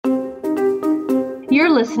You're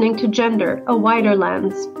listening to Gender, a Wider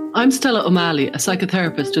Lens. I'm Stella O'Malley, a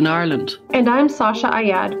psychotherapist in Ireland. And I'm Sasha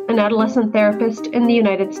Ayad, an adolescent therapist in the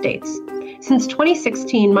United States. Since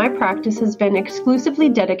 2016, my practice has been exclusively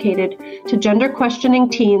dedicated to gender questioning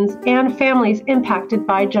teens and families impacted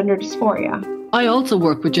by gender dysphoria. I also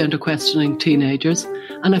work with gender questioning teenagers,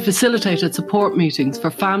 and I facilitated support meetings for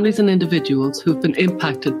families and individuals who've been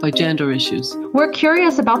impacted by gender issues. We're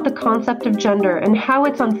curious about the concept of gender and how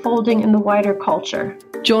it's unfolding in the wider culture.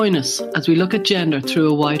 Join us as we look at gender through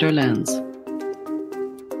a wider lens.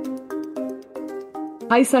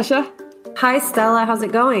 Hi, Sasha. Hi, Stella. How's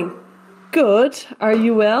it going? Good. Are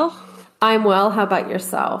you well? I'm well. How about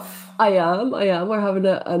yourself? I am. We're having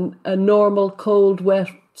a normal, cold, wet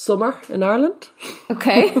summer in Ireland.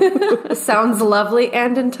 Okay. Sounds lovely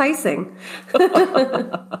and enticing.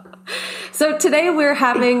 So today we're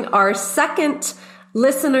having our second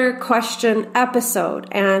listener question episode,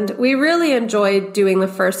 and we really enjoyed doing the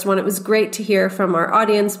first one. It was great to hear from our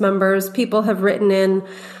audience members. People have written in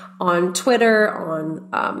on Twitter,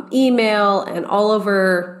 on email, and all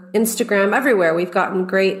over Instagram, everywhere. We've gotten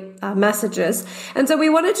great messages. And so we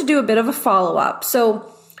wanted to do a bit of a follow-up. So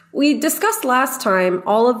we discussed last time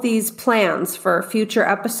all of these plans for future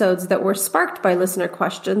episodes that were sparked by listener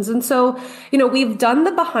questions. And so, we've done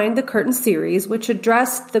the Behind the Curtain series, which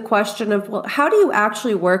addressed the question of, well, how do you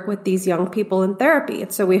actually work with these young people in therapy?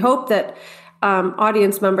 And so we hope that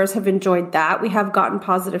audience members have enjoyed that. We have gotten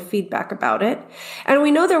positive feedback about it. And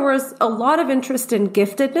we know there was a lot of interest in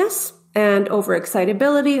giftedness and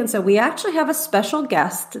overexcitability. And so we actually have a special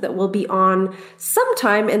guest that will be on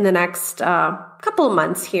sometime in the next couple of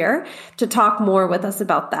months here to talk more with us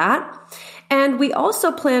about that. And we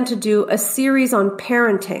also plan to do a series on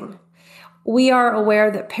parenting. We are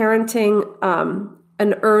aware that parenting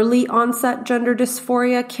an early onset gender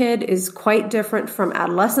dysphoria kid is quite different from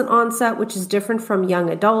adolescent onset, which is different from young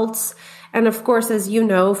adults. And of course, as you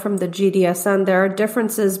know from the GDSN, there are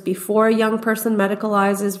differences before a young person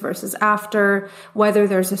medicalizes versus after, whether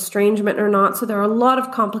there's estrangement or not. So there are a lot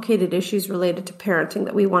of complicated issues related to parenting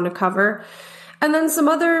that we want to cover. And then some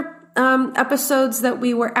other episodes that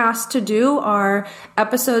we were asked to do are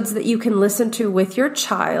episodes that you can listen to with your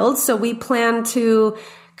child. So we plan to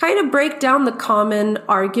kind of break down the common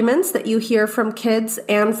arguments that you hear from kids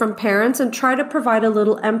and from parents and try to provide a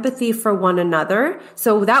little empathy for one another.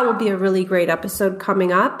 So that will be a really great episode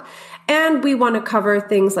coming up. And we want to cover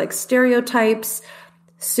things like stereotypes,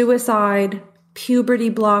 suicide, puberty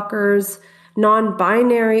blockers,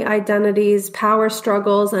 non-binary identities, power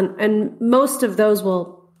struggles, and most of those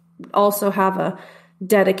will also have a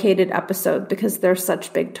dedicated episode because they're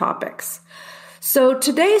such big topics. So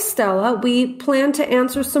today, Stella, we plan to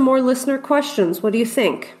answer some more listener questions. What do you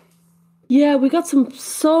think? Yeah, we got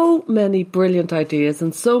so many brilliant ideas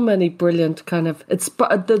and so many brilliant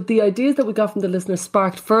the ideas that we got from the listeners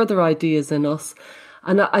sparked further ideas in us.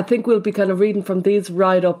 And I think we'll be kind of reading from these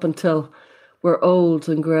right up until we're old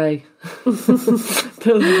and grey.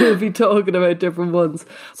 We'll be talking about different ones.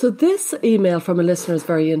 So this email from a listener is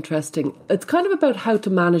very interesting. It's kind of about how to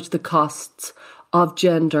manage the costs of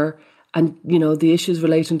gender and, the issues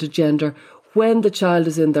relating to gender when the child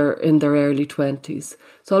is in their early 20s.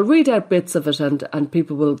 So I'll read out bits of it and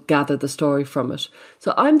people will gather the story from it.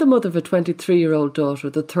 So I'm the mother of a 23-year-old daughter,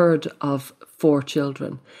 the third of 4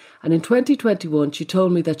 children. And in 2021, she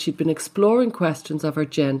told me that she'd been exploring questions of her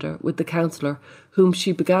gender with the counsellor whom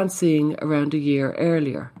she began seeing around a year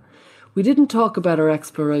earlier. We didn't talk about our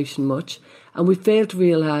exploration much, and we failed to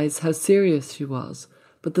realise how serious she was.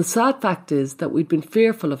 But the sad fact is that we'd been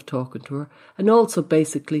fearful of talking to her, and also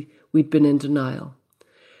basically we'd been in denial.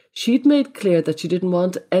 She'd made clear that she didn't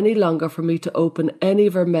want any longer for me to open any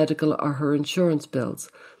of her medical or her insurance bills,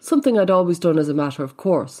 something I'd always done as a matter of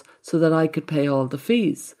course, so that I could pay all the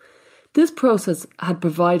fees. This process had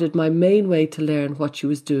provided my main way to learn what she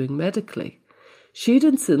was doing medically. She'd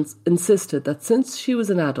insisted that since she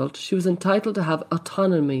was an adult, she was entitled to have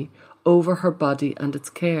autonomy over her body and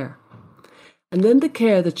its care. And then the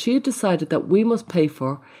care that she had decided that we must pay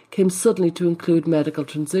for came suddenly to include medical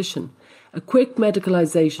transition. A quick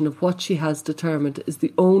medicalisation of what she has determined is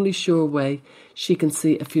the only sure way she can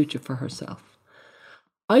see a future for herself.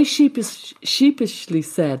 I sheepishly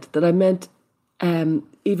said that I meant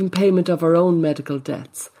even payment of her own medical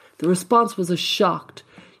debts. The response was a shocked,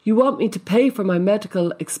 "You want me to pay for my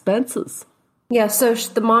medical expenses?" Yeah, so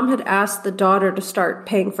the mom had asked the daughter to start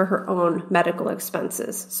paying for her own medical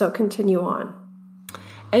expenses. So continue on.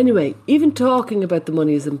 Anyway, even talking about the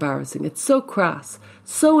money is embarrassing. It's so crass,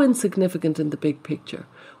 so insignificant in the big picture.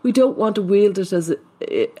 We don't want to wield it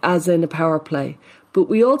as in a power play. But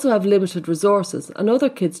we also have limited resources and other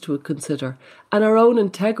kids to consider, and our own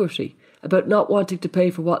integrity about not wanting to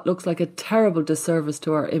pay for what looks like a terrible disservice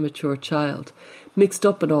to our immature child, mixed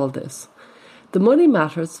up in all this. The money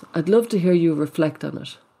matters. I'd love to hear you reflect on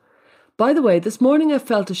it. By the way, this morning I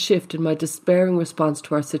felt a shift in my despairing response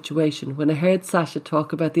to our situation when I heard Sasha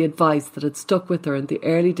talk about the advice that had stuck with her in the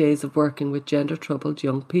early days of working with gender-troubled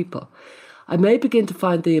young people. I may begin to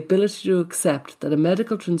find the ability to accept that a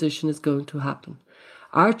medical transition is going to happen.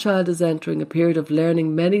 Our child is entering a period of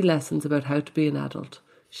learning many lessons about how to be an adult.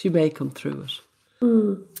 She may come through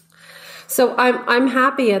it. So I'm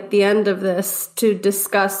happy at the end of this to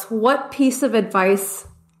discuss what piece of advice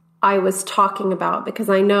I was talking about, because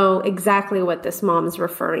I know exactly what this mom is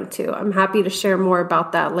referring to. I'm happy to share more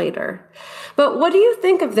about that later. But what do you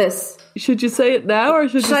think of this? Should you say it now or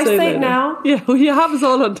should I say it now? Yeah, well, you have us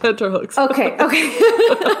all on tenterhooks. Okay.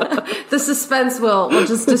 The suspense will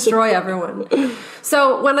just destroy everyone.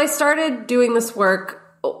 So when I started doing this work,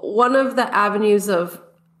 one of the avenues of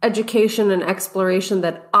education and exploration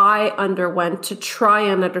that I underwent to try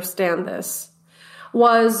and understand this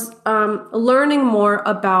was learning more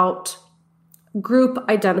about group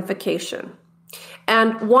identification.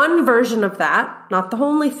 And one version of that, not the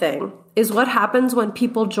only thing, is what happens when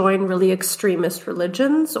people join really extremist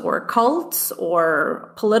religions or cults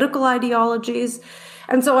or political ideologies.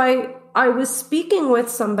 And so I was speaking with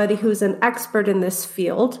somebody who's an expert in this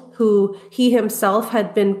field, who he himself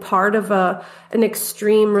had been part of an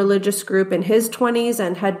extreme religious group in his 20s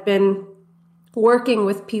and had been working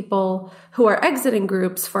with people who are exiting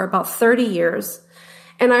groups for about 30 years.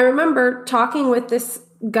 And I remember talking with this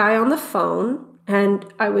guy on the phone, and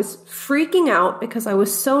I was freaking out because I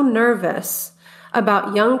was so nervous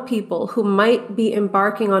about young people who might be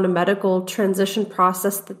embarking on a medical transition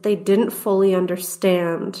process that they didn't fully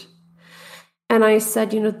understand. And I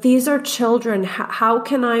said, these are children. How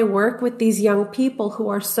can I work with these young people who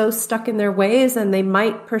are so stuck in their ways and they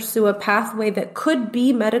might pursue a pathway that could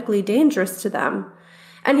be medically dangerous to them?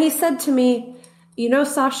 And he said to me,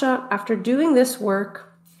 Sasha, after doing this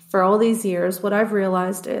work for all these years, what I've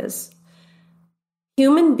realized is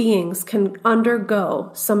human beings can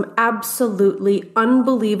undergo some absolutely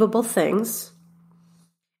unbelievable things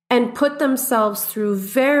and put themselves through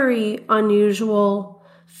very unusual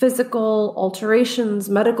physical alterations,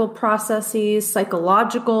 medical processes,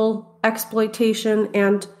 psychological exploitation,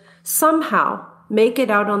 and somehow make it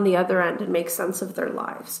out on the other end and make sense of their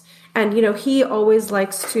lives. And, he always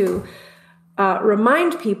likes to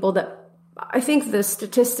remind people that I think the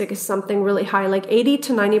statistic is something really high, like 80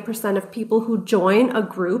 to 90% of people who join a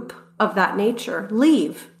group of that nature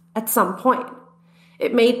leave at some point.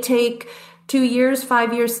 It may take 2 years,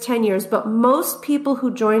 5 years, 10 years, but most people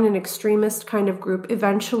who join an extremist kind of group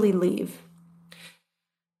eventually leave.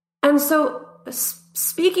 And so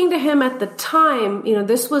speaking to him at the time,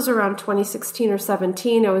 this was around 2016 or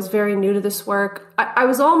 17. I was very new to this work. I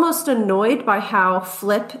was almost annoyed by how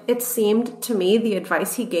flip it seemed to me, the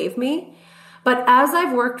advice he gave me. But as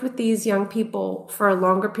I've worked with these young people for a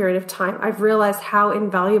longer period of time, I've realized how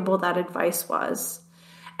invaluable that advice was.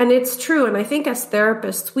 And it's true. And I think as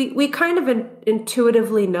therapists, we kind of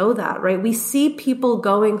intuitively know that, right? We see people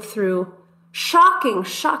going through shocking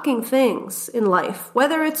things in life,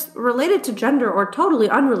 whether it's related to gender or totally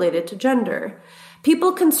unrelated to gender.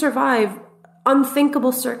 People can survive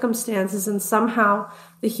unthinkable circumstances and somehow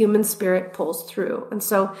the human spirit pulls through. And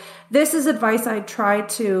so this is advice I try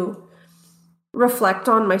to reflect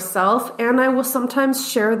on myself. And I will sometimes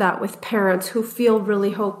share that with parents who feel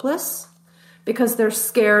really hopeless, because they're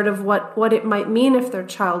scared of what it might mean if their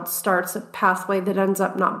child starts a pathway that ends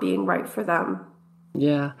up not being right for them.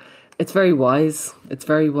 Yeah, it's very wise. It's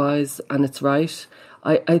very wise, and it's right.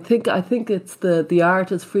 I think it's the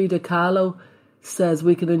artist Frida Kahlo says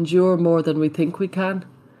we can endure more than we think we can.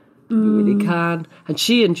 We really can. And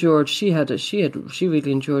she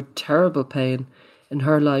really endured terrible pain in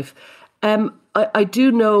her life. I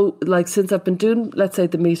do know, like, since I've been doing, let's say,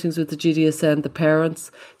 the meetings with the GDSN, the parents,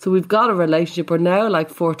 so we've got a relationship. We're now like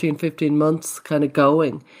 14, 15 months kind of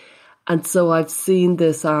going. And so I've seen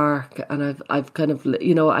this arc, and I've kind of,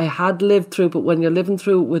 I had lived through, but when you're living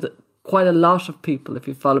through with quite a lot of people, if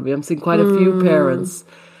you follow me, I'm seeing quite a few parents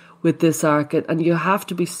with this arc, and you have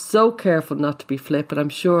to be so careful not to be flip. And I'm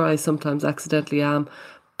sure I sometimes accidentally am,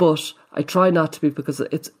 but I try not to be, because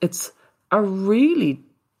it's a really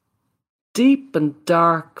deep and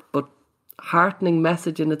dark but heartening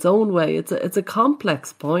message in its own way. It's a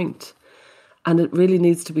complex point, and it really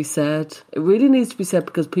needs to be said. It really needs to be said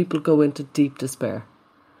because people go into deep despair.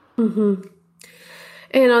 Mm-hmm.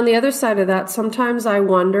 And on the other side of that, sometimes I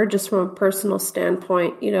wonder, just from a personal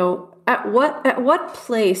standpoint, at what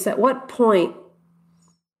place, at what point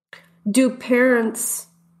do parents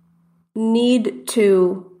need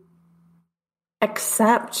to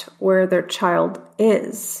accept where their child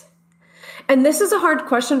is? And this is a hard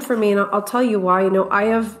question for me, and I'll tell you why.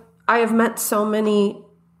 I have met so many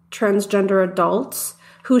transgender adults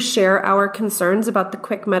who share our concerns about the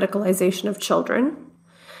quick medicalization of children.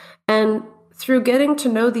 And through getting to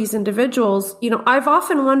know these individuals, I've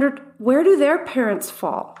often wondered, where do their parents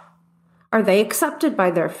fall? Are they accepted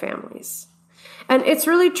by their families? And it's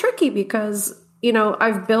really tricky because,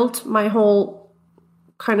 I've built my whole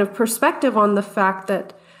kind of perspective on the fact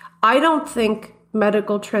that I don't think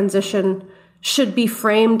medical transition should be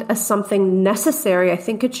framed as something necessary. I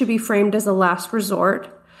think it should be framed as a last resort.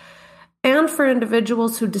 And for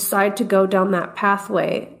individuals who decide to go down that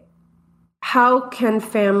pathway, how can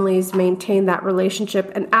families maintain that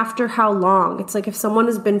relationship? And after how long? It's like if someone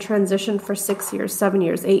has been transitioned for 6 years, 7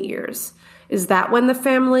 years, 8 years, is that when the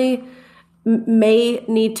family may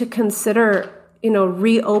need to consider,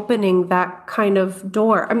 reopening that kind of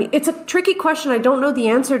door? I mean, it's a tricky question. I don't know the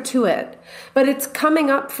answer to it, but it's coming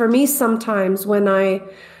up for me sometimes when I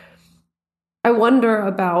wonder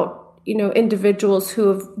about, individuals who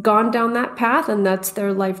have gone down that path and that's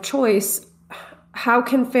their life choice. How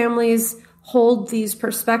can families hold these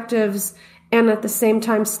perspectives and at the same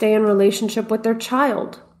time stay in relationship with their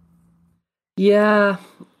child? Yeah,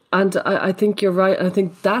 and I think you're right. I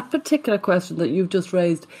think that particular question that you've just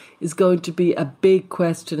raised is going to be a big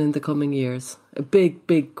question in the coming years. A big,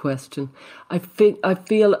 big question. I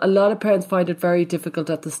feel a lot of parents find it very difficult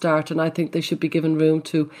at the start, and I think they should be given room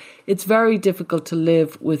to. It's very difficult to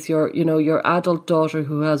live with your adult daughter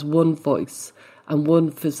who has one voice and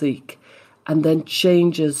one physique, and then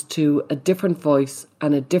changes to a different voice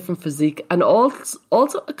and a different physique, and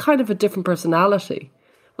also a kind of a different personality.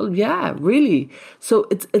 Well, yeah, really. So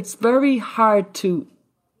it's very hard to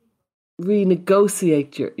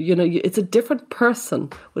renegotiate it's a different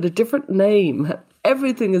person with a different name.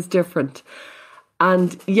 Everything is different.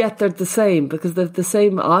 And yet they're the same because they've the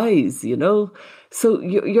same eyes, So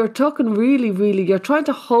you're talking really, really, you're trying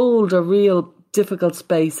to hold a real difficult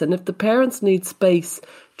space. And if the parents need space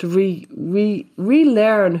to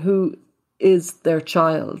relearn who is their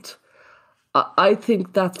child, I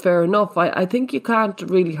think that's fair enough. I think you can't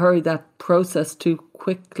really hurry that process too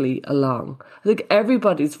quickly along. I think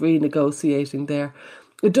everybody's renegotiating there.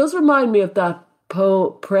 It does remind me of that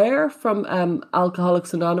prayer from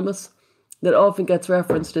Alcoholics Anonymous that often gets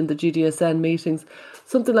referenced in the GDSN meetings.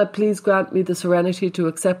 Something like, please grant me the serenity to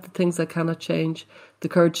accept the things I cannot change, the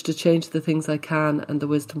courage to change the things I can, and the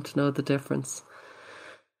wisdom to know the difference.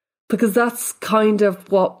 Because that's kind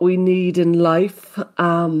of what we need in life.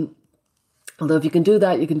 Although if you can do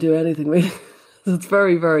that, you can do anything, really. It's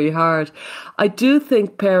very, very hard. I do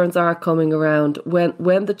think parents are coming around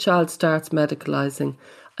when the child starts medicalising.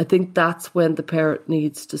 I think that's when the parent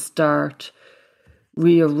needs to start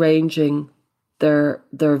rearranging their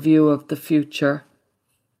view of the future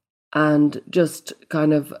and just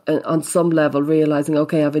kind of on some level realising,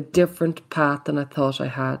 okay, I have a different path than I thought I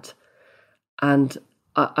had. And,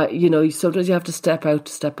 sometimes you have to step out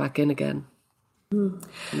to step back in again.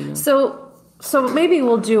 So maybe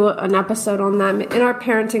we'll do an episode on that. In our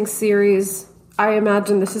parenting series, I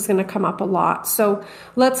imagine this is going to come up a lot. So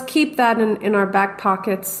let's keep that in our back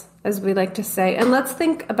pockets, as we like to say. And let's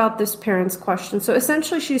think about this parent's question. So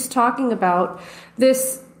essentially, she's talking about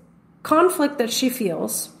this conflict that she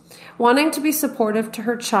feels, wanting to be supportive to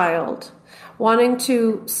her child, wanting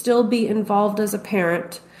to still be involved as a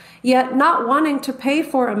parent, yet not wanting to pay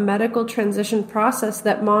for a medical transition process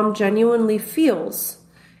that mom genuinely feels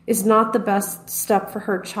is not the best step for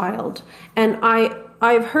her child. And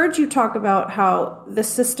I've heard you talk about how the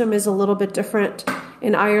system is a little bit different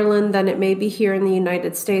in Ireland than it may be here in the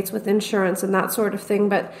United States with insurance and that sort of thing.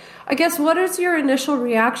 But I guess, what is your initial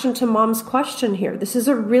reaction to mom's question here? This is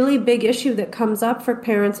a really big issue that comes up for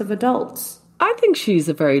parents of adults. I think she's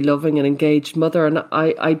a very loving and engaged mother, and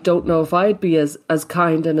I don't know if I'd be as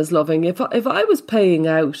kind and as loving. If I was paying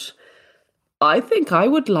out, I think I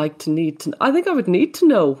would need to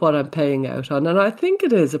know what I'm paying out on. And I think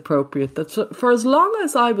it is appropriate that for as long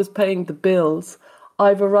as I was paying the bills, I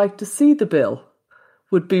have a right to see the bill,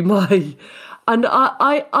 would be my... And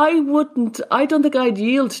I don't think I'd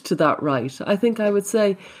yield to that right. I think I would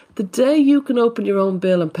say the day you can open your own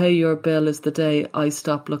bill and pay your bill is the day I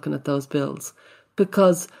stop looking at those bills.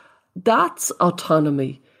 Because that's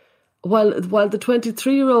autonomy. While the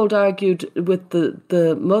 23-year-old argued with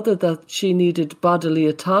the mother that she needed bodily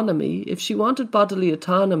autonomy, if she wanted bodily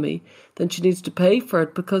autonomy, then she needs to pay for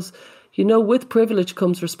it because, with privilege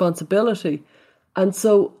comes responsibility. And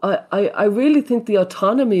so I really think the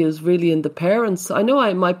autonomy is really in the parents. I know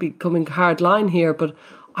I might be coming hard line here, but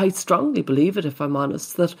I strongly believe it, if I'm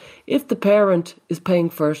honest, that if the parent is paying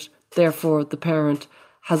for it, therefore the parent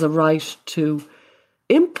has a right to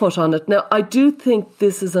input on it. Now, I do think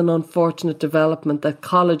this is an unfortunate development that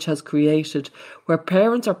college has created, where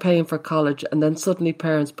parents are paying for college and then suddenly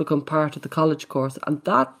parents become part of the college course. And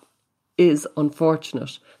that is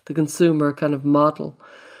unfortunate, the consumer kind of model.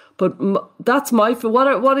 But that's my, what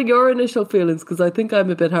are your initial feelings? Because I think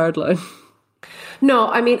I'm a bit hardline. No,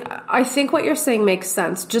 I mean, I think what you're saying makes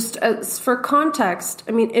sense. Just as for context,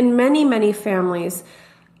 I mean, in many, many families,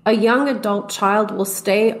 a young adult child will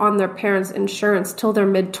stay on their parents' insurance till their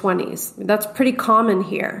mid-20s. That's pretty common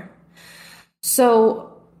here.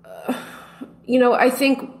 So, I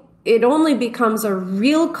think it only becomes a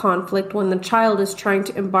real conflict when the child is trying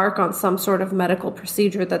to embark on some sort of medical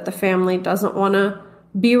procedure that the family doesn't want to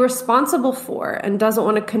be responsible for and doesn't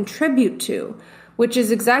want to contribute to, which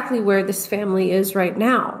is exactly where this family is right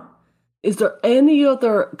now. Is there any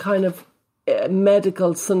other kind of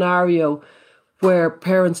medical scenario where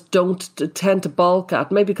parents don't tend to balk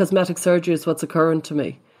at? Maybe cosmetic surgery is what's occurring to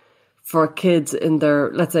me for kids in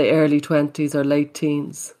their, let's say, early 20s or late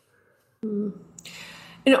teens.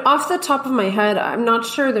 Off the top of my head, I'm not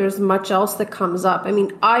sure there's much else that comes up. I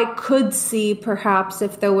mean, I could see perhaps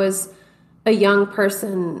if there was a young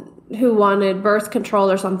person who wanted birth control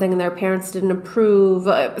or something and their parents didn't approve,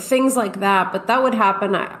 things like that. But that would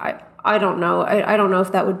happen. I don't know. I don't know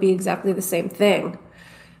if that would be exactly the same thing.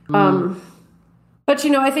 But,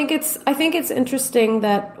 I think it's interesting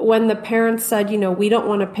that when the parents said, we don't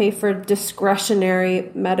want to pay for discretionary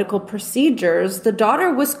medical procedures, the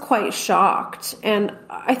daughter was quite shocked. And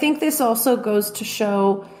I think this also goes to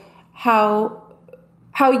show how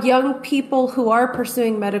young people who are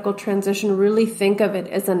pursuing medical transition really think of it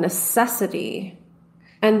as a necessity.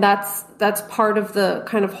 And that's part of the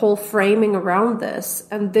kind of whole framing around this.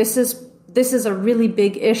 And this is a really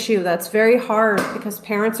big issue that's very hard because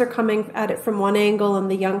parents are coming at it from one angle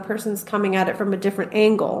and the young person's coming at it from a different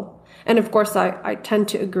angle. And of course, I tend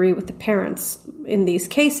to agree with the parents in these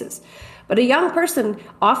cases. But a young person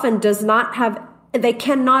often they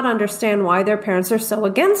cannot understand why their parents are so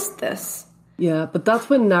against this. Yeah, but that's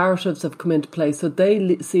when narratives have come into play. So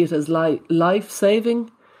they see it as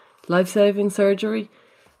life-saving surgery.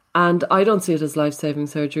 And I don't see it as life-saving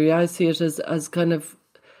surgery. I see it as kind of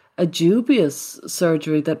a dubious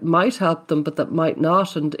surgery that might help them, but that might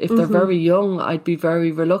not. And if they're very young, I'd be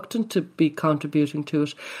very reluctant to be contributing to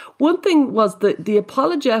it. One thing was the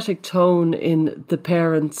apologetic tone in the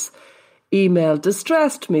parents' email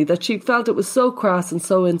distressed me, that she felt it was so crass and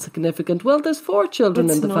so insignificant. Well, there's 4 children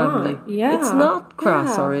in the family. Yeah. It's not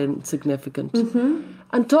crass or insignificant.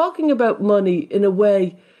 And talking about money in a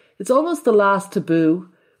way, it's almost the last taboo,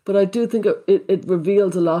 but I do think it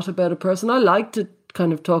reveals a lot about a person. I like to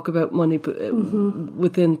kind of talk about money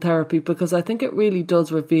within therapy because I think it really does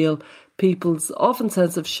reveal people's often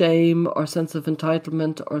sense of shame or sense of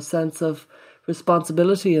entitlement or sense of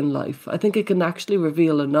responsibility in life. I think it can actually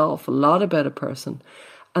reveal an awful lot about a person.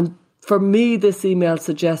 And for me, this email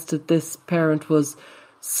suggested this parent was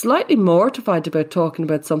slightly mortified about talking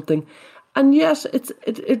about something. And yet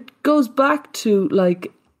it goes back to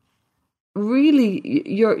like, really,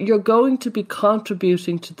 you're going to be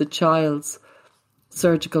contributing to the child's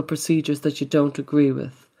surgical procedures that you don't agree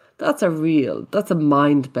with. That's a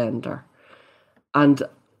mind bender. And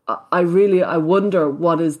I wonder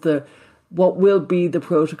what will be the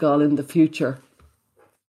protocol in the future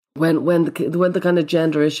when the kind of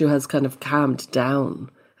gender issue has kind of calmed down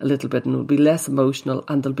a little bit and will be less emotional,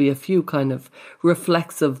 and there'll be a few kind of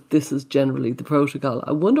reflexive, this is generally the protocol.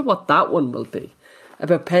 I wonder what that one will be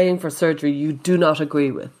about paying for surgery you do not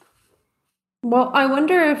agree with. Well, I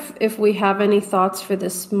wonder if we have any thoughts for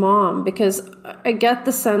this mom, because I get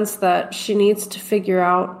the sense that she needs to figure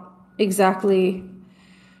out exactly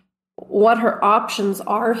what her options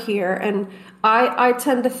are here. And I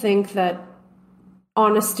tend to think that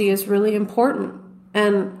honesty is really important.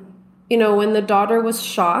 And, when the daughter was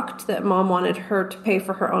shocked that mom wanted her to pay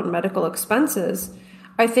for her own medical expenses,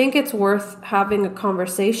 I think it's worth having a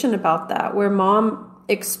conversation about that, where mom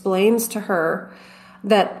explains to her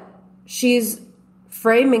that she's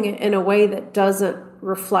framing it in a way that doesn't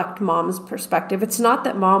reflect mom's perspective. It's not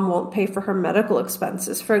that mom won't pay for her medical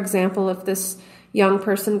expenses. For example, if this young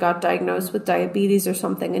person got diagnosed with diabetes or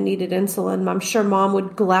something and needed insulin, I'm sure mom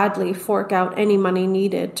would gladly fork out any money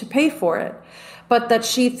needed to pay for it. But that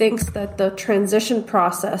she thinks that the transition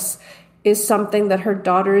process is something that her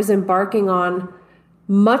daughter is embarking on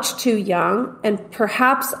much too young and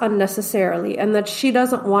perhaps unnecessarily, and that she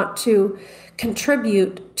doesn't want to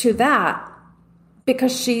contribute to that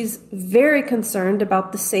because she's very concerned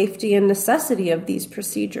about the safety and necessity of these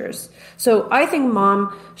procedures. So I think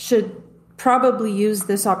mom should probably use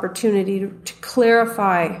this opportunity to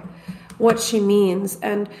clarify what she means.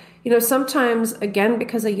 And, sometimes, again,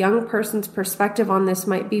 because a young person's perspective on this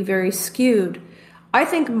might be very skewed, I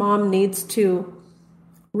think mom needs to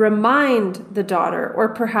remind the daughter, or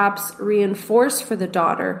perhaps reinforce for the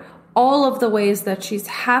daughter, all of the ways that she's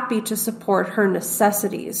happy to support her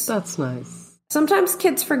necessities. That's nice. Sometimes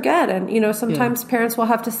kids forget, and, sometimes parents will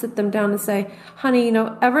have to sit them down and say, honey,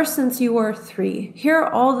 ever since you were 3, here are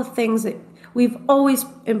all the things that we've always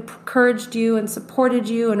encouraged you and supported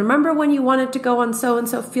you. And remember when you wanted to go on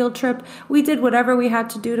so-and-so field trip? We did whatever we had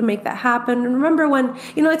to do to make that happen. And remember when,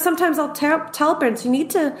 sometimes I'll tell parents, you need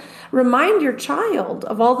to remind your child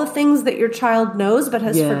of all the things that your child knows but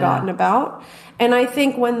has forgotten about. And I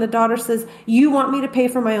think when the daughter says, you want me to pay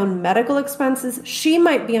for my own medical expenses, she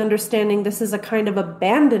might be understanding this is a kind of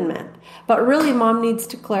abandonment. But really, mom needs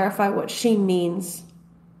to clarify what she means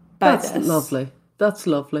by this. That's lovely. That's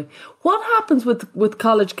lovely. What happens with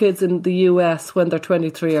college kids in the US when they're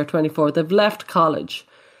 23 or 24? They've left college.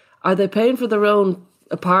 Are they paying for their own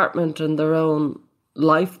apartment and their own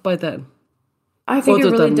life by then? I think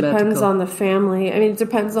it really depends on the family. It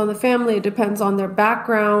depends on the family. It depends on their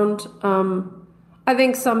background. I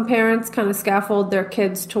think some parents kind of scaffold their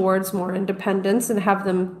kids towards more independence and have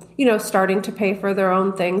them, starting to pay for their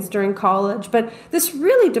own things during college. But this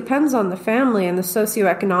really depends on the family and the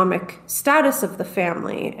socioeconomic status of the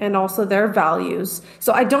family and also their values.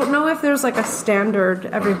 So I don't know if there's like a standard,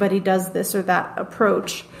 everybody does this or that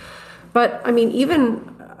approach. But I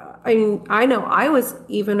know I was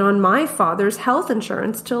even on my father's health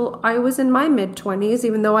insurance till I was in my mid-20s,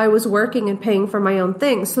 even though I was working and paying for my own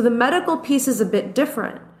things. So the medical piece is a bit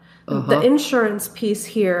different. The insurance piece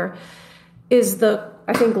here is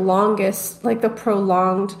I think longest, like the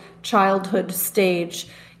prolonged childhood stage.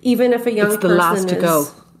 Even if a young person is... It's the last to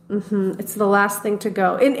go. It's the last thing to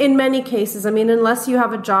go. In many cases, unless you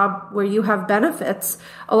have a job where you have benefits,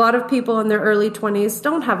 a lot of people in their early 20s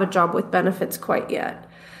don't have a job with benefits quite yet.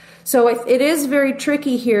 So it is very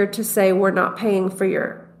tricky here to say we're not paying for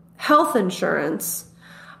your health insurance.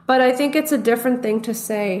 But I think it's a different thing to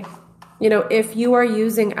say, if you are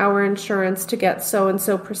using our insurance to get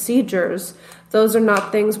so-and-so procedures, those are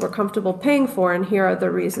not things we're comfortable paying for, and here are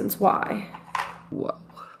the reasons why. Wow.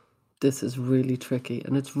 This is really tricky,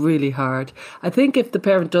 and it's really hard. I think if the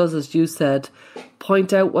parent does, as you said,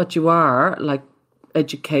 point out what you are, like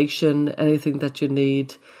education, anything that you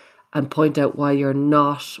need, and point out why you're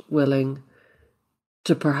not willing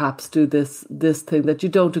to perhaps do this thing that you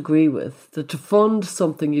don't agree with. To fund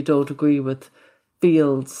something you don't agree with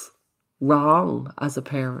feels wrong as a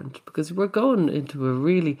parent, because we're going into a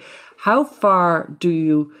really... How far do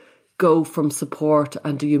you go from support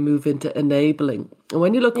and do you move into enabling? And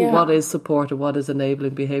when you look at what is support and what is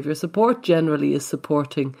enabling behaviour, support generally is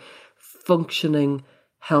supporting functioning,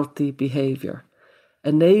 healthy behaviour.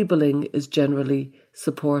 Enabling is generally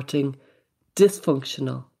supporting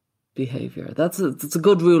dysfunctional behaviour. It's a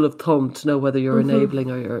good rule of thumb to know whether you're enabling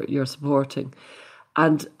or you're supporting.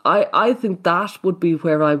 And I think that would be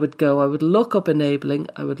where I would go. I would look up enabling,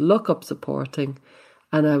 I would look up supporting,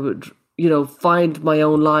 and I would, find my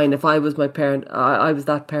own line. If I was my parent, I was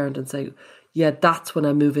that parent, and say, yeah, that's when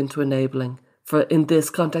I move into enabling in this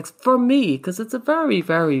context for me, because it's a very,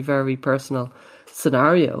 very, very personal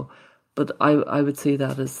scenario. But I would see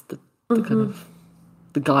that as the kind of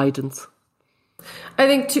the guidance. I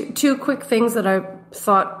think two quick things that I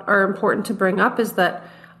thought are important to bring up is that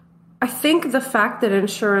I think the fact that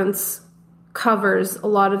insurance covers a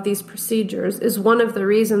lot of these procedures is one of the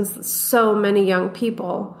reasons that so many young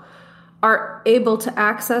people are able to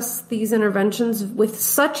access these interventions with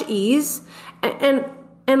such ease. And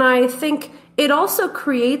I think it also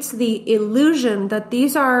creates the illusion that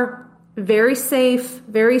these are very safe,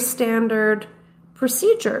 very standard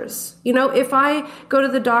procedures. If I go to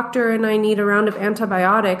the doctor and I need a round of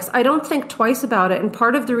antibiotics, I don't think twice about it. And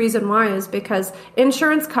part of the reason why is because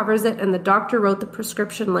insurance covers it and the doctor wrote the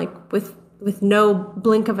prescription with no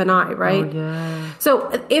blink of an eye, right? Oh, yeah.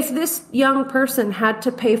 So if this young person had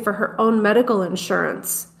to pay for her own medical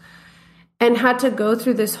insurance and had to go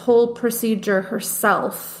through this whole procedure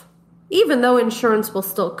herself, even though insurance will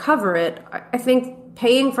still cover it, I think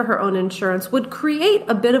paying for her own insurance would create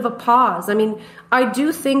a bit of a pause. I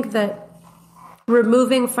do think that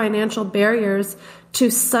removing financial barriers to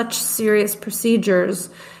such serious procedures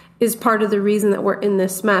is part of the reason that we're in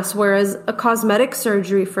this mess. Whereas a cosmetic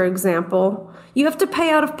surgery, for example, you have to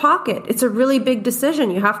pay out of pocket. It's a really big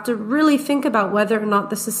decision. You have to really think about whether or not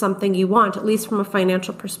this is something you want, at least from a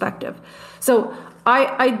financial perspective. So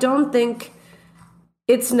I don't think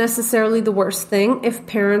it's necessarily the worst thing if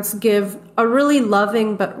parents give a really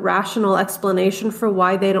loving but rational explanation for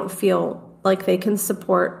why they don't feel like they can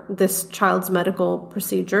support this child's medical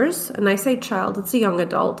procedures. And I say child, it's a young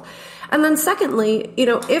adult. And then secondly,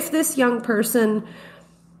 if this young person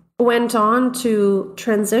went on to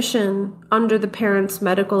transition under the parents'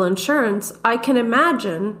 medical insurance, I can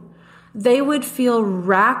imagine they would feel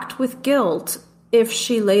racked with guilt if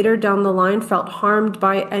she later down the line felt harmed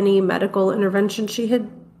by any medical intervention she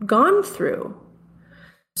had gone through.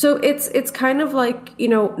 So it's kind of like,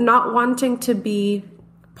 not wanting to be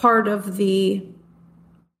part of the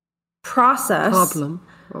process. Problem.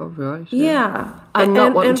 Oh, right. Yeah. And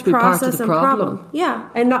not wanting to be part of the problem. Yeah.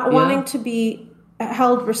 And not wanting to be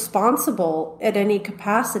held responsible at any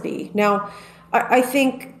capacity. Now, I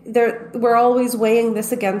think we're always weighing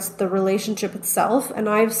this against the relationship itself. And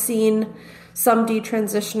I've seen some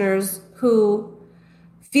detransitioners who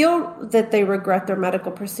feel that they regret their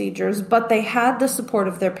medical procedures, but they had the support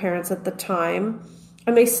of their parents at the time,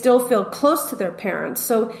 and they still feel close to their parents.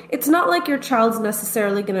 So it's not like your child's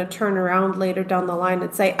necessarily going to turn around later down the line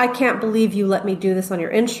and say, I can't believe you let me do this on your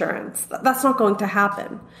insurance. That's not going to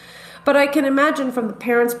happen. But I can imagine from the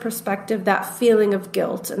parents' perspective, that feeling of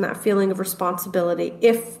guilt and that feeling of responsibility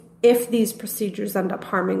if these procedures end up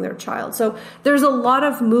harming their child. So there's a lot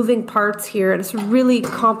of moving parts here, and it's a really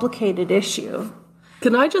complicated issue.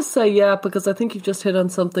 Can I just say, because I think you've just hit on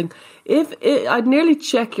something. I'd nearly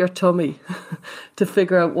check your tummy to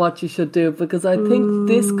figure out what you should do, because I think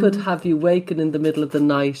this could have you waking in the middle of the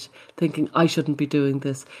night thinking, I shouldn't be doing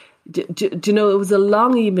this. Do you know, it was a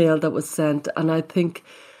long email that was sent, and I think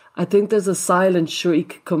there's a silent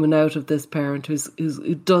shriek coming out of this parent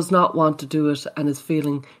who does not want to do it and is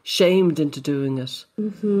feeling shamed into doing it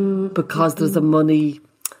because there's a money,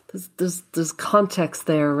 there's context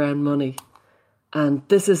there around money. And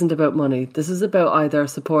this isn't about money. This is about either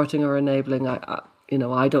supporting or enabling.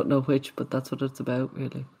 I don't know which, but that's what it's about,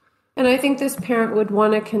 really. And I think this parent would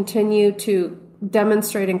want to continue to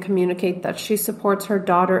demonstrate and communicate that she supports her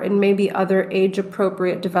daughter in maybe other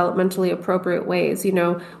age-appropriate, developmentally appropriate ways.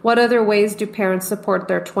 What other ways do parents support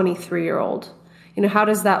their 23-year-old? How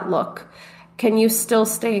does that look? Can you still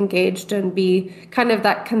stay engaged and be kind of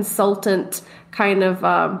that consultant, kind of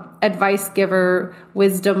advice giver,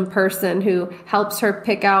 wisdom person who helps her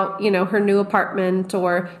pick out, her new apartment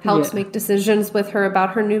or helps make decisions with her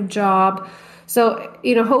about her new job? So,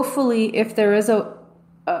 hopefully if there is a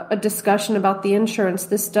discussion about the insurance,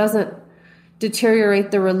 this doesn't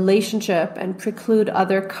deteriorate the relationship and preclude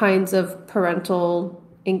other kinds of parental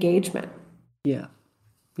engagement. Yeah.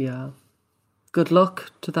 Good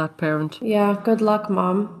luck to that parent. Yeah, good luck,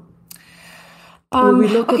 Mom. Will we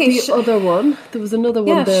look at the other one? There was another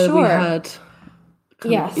one there we had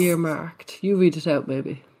kind of earmarked. You read it out,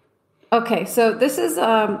 maybe. Okay, so this is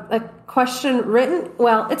a question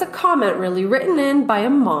it's a comment really, written in by a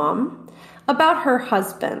mom about her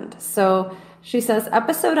husband. So she says,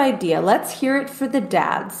 episode idea, let's hear it for the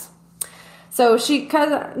dads. So she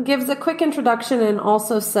kind of gives a quick introduction and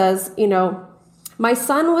also says, my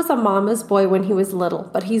son was a mama's boy when he was little,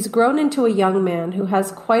 but he's grown into a young man who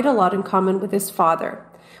has quite a lot in common with his father.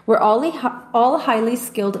 We're all highly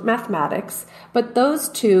skilled at mathematics, but those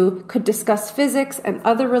two could discuss physics and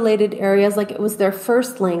other related areas like it was their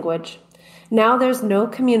first language. Now there's no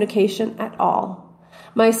communication at all.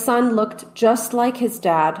 My son looked just like his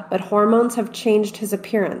dad, but hormones have changed his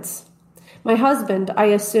appearance. My husband, I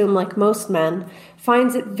assume like most men,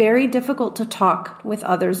 finds it very difficult to talk with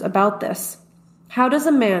others about this. How does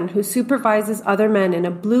a man who supervises other men in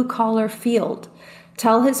a blue-collar field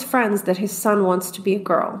tell his friends that his son wants to be a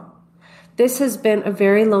girl? This has been a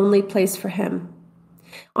very lonely place for him.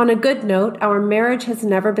 On a good note, our marriage has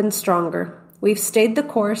never been stronger. We've stayed the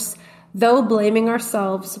course, though blaming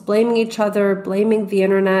ourselves, blaming each other, blaming the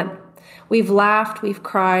internet. We've laughed, we've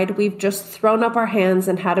cried, we've just thrown up our hands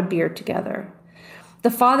and had a beer together.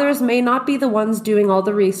 The fathers may not be the ones doing all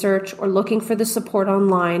the research or looking for the support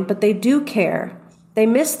online, but they do care. They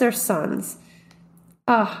miss their sons.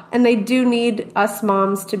 And they do need us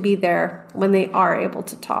moms to be there when they are able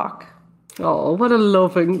to talk. Oh, what a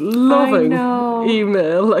loving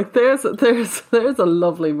email. Like there's a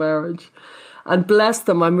lovely marriage. And bless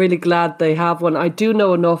them, I'm really glad they have one. I do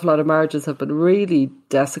know an awful lot of marriages have been really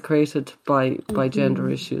desecrated by gender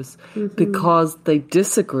issues because they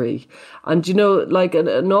disagree. And, like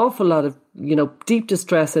an awful lot of deep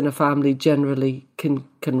distress in a family generally can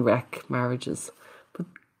wreck marriages. But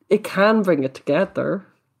it can bring it together,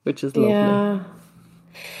 which is lovely. Yeah.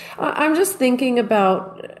 I'm just thinking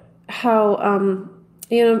about how,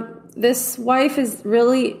 this wife is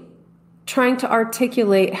really trying to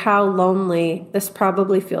articulate how lonely this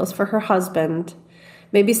probably feels for her husband.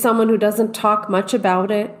 Maybe someone who doesn't talk much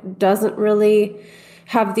about it, doesn't really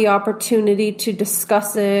have the opportunity to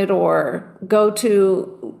discuss it or go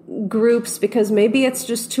to groups because maybe it's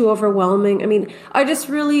just too overwhelming. I mean, I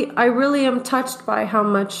really am touched by how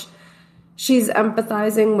much she's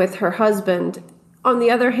empathizing with her husband. On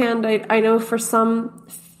the other hand, I know for some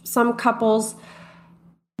couples,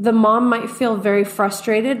 the mom might feel very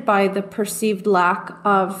frustrated by the perceived lack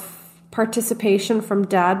of participation from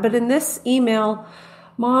dad. But in this email,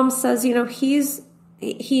 mom says,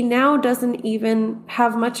 he now doesn't even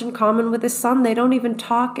have much in common with his son. They don't even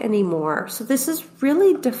talk anymore. So this is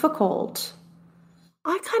really difficult.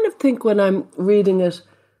 I kind of think when I'm reading it,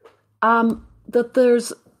 that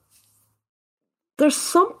there's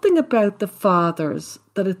something about the fathers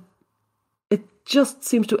that it just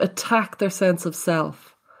seems to attack their sense of self.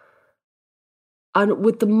 And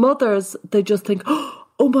with the mothers, they just think, oh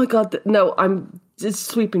my God, no, it's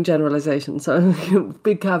sweeping generalization, so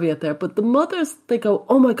big caveat there. But the mothers, they go,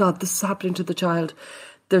 oh my God, this is happening to the child.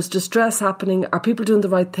 There's distress happening. Are people doing the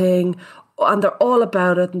right thing? And they're all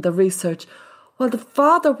about it and the research. Well, the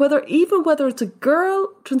father, whether it's a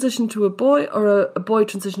girl transition to a boy or a boy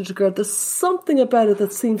transition to a girl, there's something about it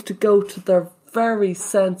that seems to go to their very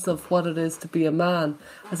sense of what it is to be a man.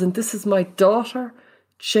 As in, this is my daughter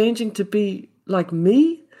changing to be like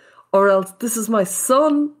me, or else this is my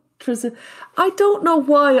son. I don't know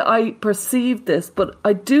why I perceived this, but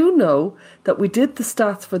I do know that we did the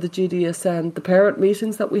stats for the GDSN, the parent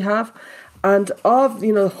meetings that we have, and of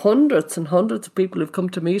hundreds and hundreds of people who've come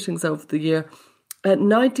to meetings over the year,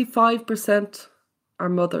 95% are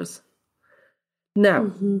mothers.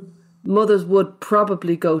 Now, mothers would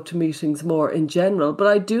probably go to meetings more in general, but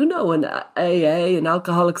I do know in AA and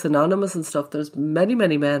Alcoholics Anonymous and stuff, there's many,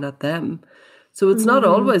 many men at them. So it's not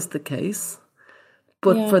always the case.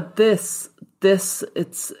 But for this,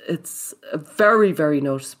 it's very, very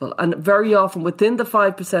noticeable. And very often within the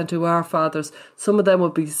 5% who are fathers, some of them will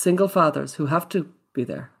be single fathers who have to be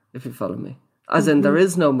there, if you follow me. As in, there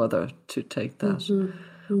is no mother to take that.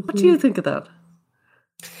 What do you think of that?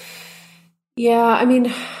 Yeah, I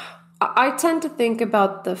mean, I tend to think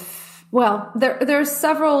about there's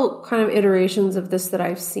several kind of iterations of this that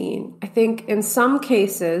I've seen. I think in some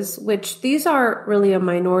cases, which these are really a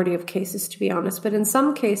minority of cases, to be honest, but in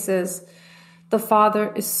some cases, the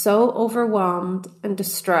father is so overwhelmed and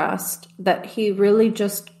distressed that he really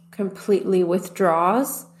just completely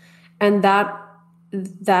withdraws. And that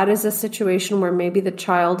is a situation where maybe the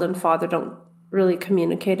child and father don't really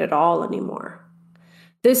communicate at all anymore.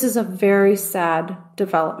 This is a very sad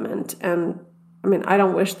development, and I mean, I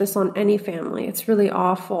don't wish this on any family. It's really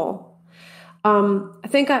awful.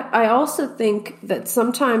 I also think that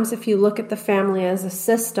sometimes if you look at the family as a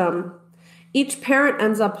system, each parent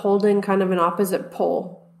ends up holding kind of an opposite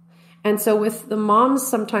pole. And so with the moms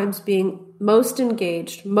sometimes being most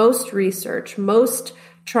engaged, most research, most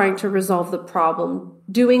trying to resolve the problem,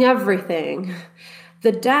 doing everything,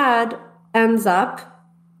 the dad ends up,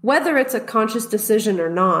 whether it's a conscious decision or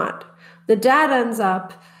not, the dad ends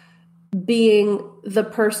up being the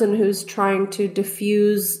person who's trying to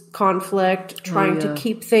diffuse conflict, trying to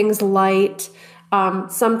keep things light.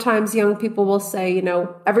 Sometimes young people will say,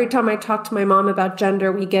 every time I talk to my mom about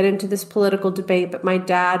gender, we get into this political debate, but my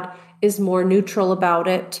dad is more neutral about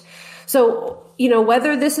it. So,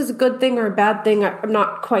 whether this is a good thing or a bad thing, I'm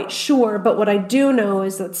not quite sure. But what I do know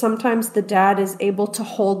is that sometimes the dad is able to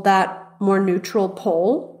hold that more neutral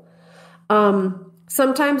pole.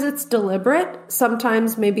 Sometimes it's deliberate.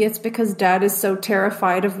 Sometimes maybe it's because dad is so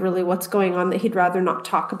terrified of really what's going on that he'd rather not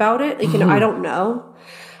talk about it. I don't know.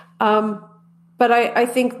 But I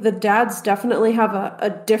think the dads definitely have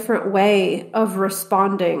a different way of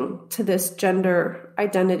responding to this gender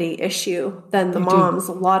identity issue than the moms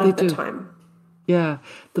a lot of the time. Yeah.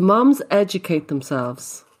 The moms educate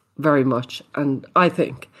themselves very much, and I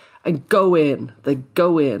think, and they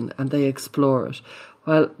go in and they explore it.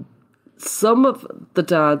 Well, some of the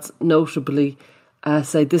dads notably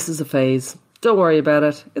say, this is a phase. Don't worry about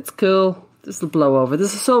it. It's cool. This will blow over.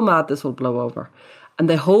 This is so mad, this will blow over. And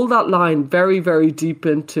they hold that line very, very deep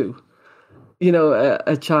into,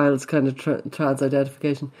 a child's kind of trans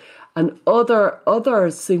identification. And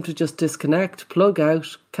others seem to just disconnect, plug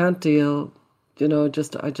out, can't deal, I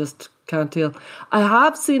just can't deal. I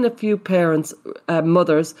have seen a few parents,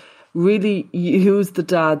 mothers, really use the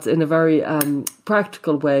dads in a very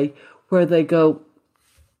practical way, where they go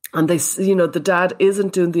and they, the dad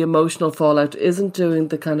isn't doing the emotional fallout, isn't doing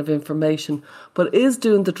the kind of information, but is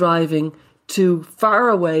doing the driving to far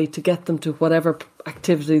away to get them to whatever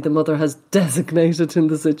activity the mother has designated in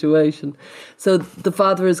the situation. So the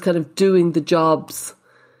father is kind of doing the jobs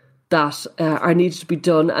that are needed to be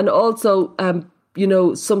done, and also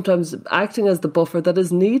sometimes acting as the buffer that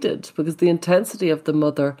is needed, because the intensity of the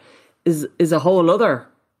mother is a whole other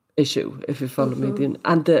issue, if you follow me,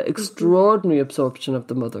 and the extraordinary absorption of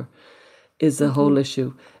the mother is a whole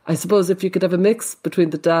issue. I suppose if you could have a mix between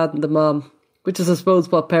the dad and the mom, which is I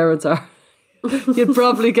suppose what parents are, you'd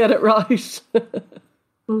probably get it right.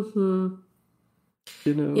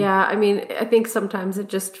 Yeah, I mean, I think sometimes it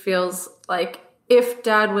just feels like if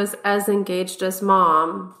dad was as engaged as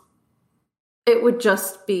mom, it would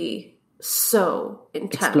just be so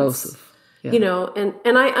intense. Explosive. Yeah.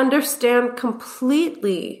 And I understand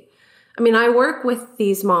completely. I mean, I work with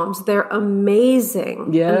these moms. They're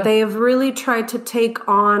amazing. Yeah. And they have really tried to take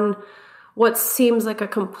on what seems like a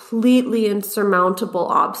completely insurmountable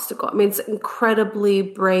obstacle. I mean, it's incredibly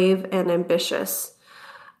brave and ambitious.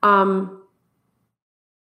 And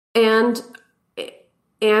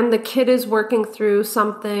the kid is working through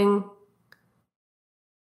something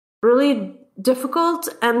really difficult,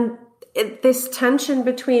 and this tension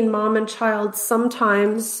between mom and child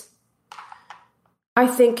sometimes, I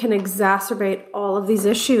think, can exacerbate all of these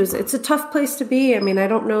issues. It's a tough place to be. I mean, I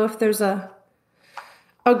don't know if there's a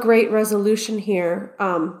great resolution here,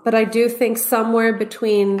 but I do think somewhere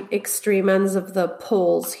between extreme ends of the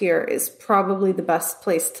poles here is probably the best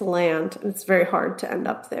place to land. It's very hard to end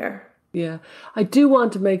up there. Yeah, I do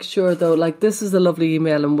want to make sure though, like, this is a lovely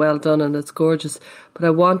email and well done and it's gorgeous, but I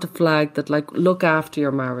want to flag that, like, look after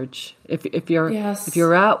your marriage. If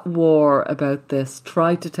you're at war about this,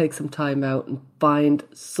 try to take some time out and find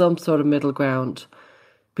some sort of middle ground,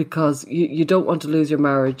 because you don't want to lose your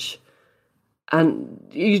marriage, and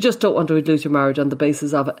you just don't want to lose your marriage on the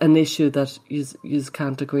basis of an issue that you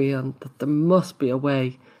can't agree on. That there must be a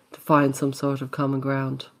way to find some sort of common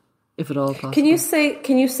ground, if at all possible. Can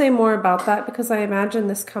you say more about that? Because I imagine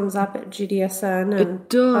this comes up at GDSN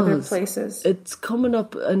and other places. It's coming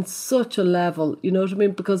up on such a level, you know what I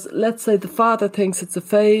mean? Because let's say the father thinks it's a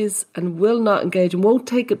phase and will not engage and won't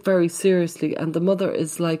take it very seriously, and the mother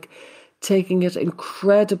is like taking it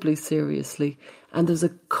incredibly seriously, and there's a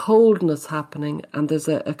coldness happening, and there's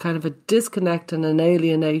a kind of a disconnect and an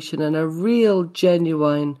alienation and a real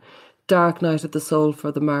genuine dark night of the soul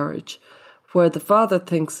for the marriage, where the father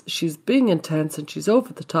thinks she's being intense and she's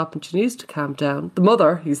over the top and she needs to calm down. The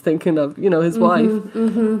mother, he's thinking of, his wife.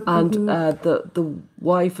 The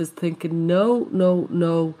wife is thinking,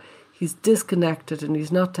 no, he's disconnected and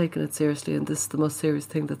he's not taking it seriously, and this is the most serious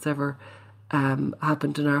thing that's ever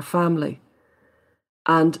happened in our family.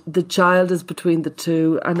 And the child is between the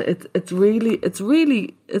two, and it's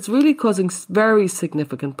really causing very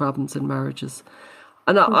significant problems in marriages.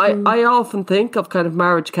 And I often think of kind of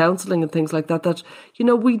marriage counselling and things like that,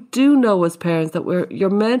 we do know as parents that you're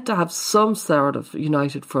meant to have some sort of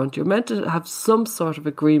united front. You're meant to have some sort of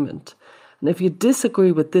agreement. And if you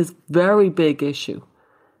disagree with this very big issue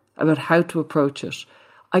about how to approach it,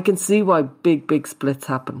 I can see why big splits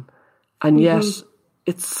happen. And yet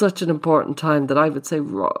it's such an important time that I would say,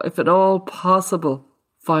 if at all possible,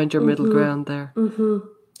 find your middle ground there.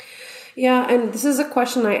 Yeah, and this is a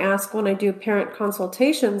question I ask when I do parent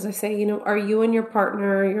consultations. I say, are you and your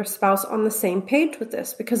partner, your spouse, on the same page with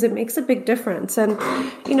this? Because it makes a big difference. And,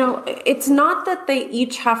 it's not that they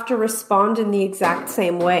each have to respond in the exact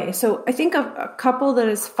same way. So I think a couple that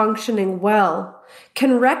is functioning well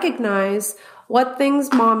can recognize what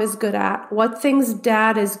things mom is good at, what things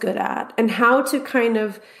dad is good at, and how to kind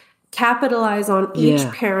of capitalize on each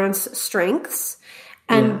parent's strengths.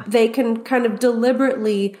 And they can kind of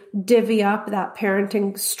deliberately divvy up that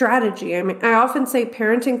parenting strategy. I mean, I often say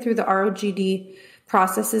parenting through the ROGD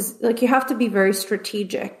process is like, you have to be very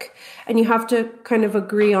strategic, and you have to kind of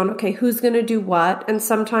agree on, okay, who's going to do what. And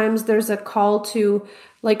sometimes there's a call to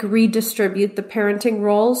like redistribute the parenting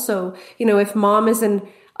role. So, if mom is in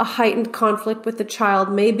a heightened conflict with the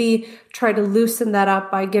child, maybe try to loosen that up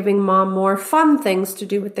by giving mom more fun things to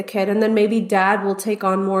do with the kid. And then maybe dad will take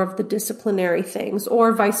on more of the disciplinary things,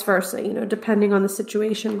 or vice versa, depending on the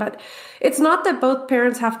situation. But it's not that both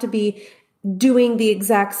parents have to be doing the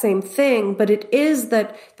exact same thing, but it is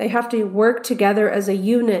that they have to work together as a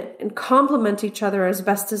unit and complement each other as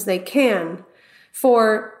best as they can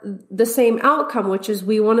for the same outcome, which is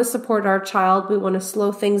we want to support our child, we want to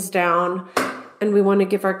slow things down, and we want to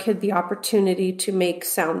give our kid the opportunity to make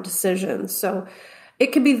sound decisions. So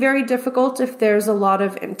It can be very difficult if there's a lot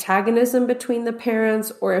of antagonism between the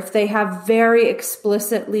parents, or if they have very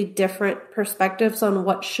explicitly different perspectives on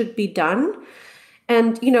what should be done.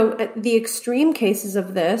 And, the extreme cases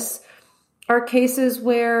of this are cases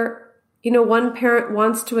where, one parent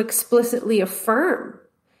wants to explicitly affirm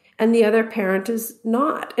and the other parent is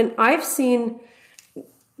not. And I've seen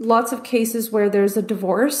lots of cases where there's a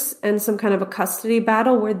divorce and some kind of a custody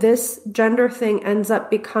battle where this gender thing ends up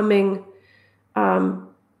becoming,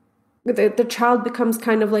 the child becomes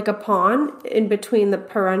kind of like a pawn in between the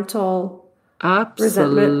parental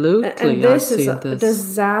Absolutely. resentment. And this is a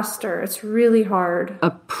disaster. It's really hard.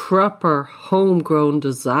 A proper homegrown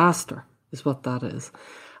disaster is what that is.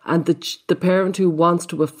 And the parent who wants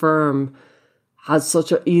to affirm has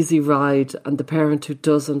such an easy ride, and the parent who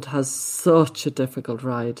doesn't has such a difficult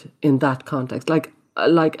ride in that context. Like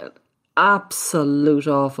an absolute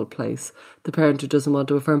awful place, the parent who doesn't want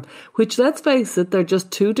to affirm, which, let's face it, they're just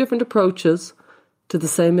two different approaches to the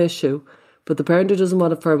same issue. But the parent who doesn't want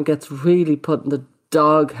to affirm gets really put in the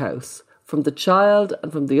doghouse from the child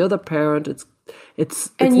and from the other parent. It's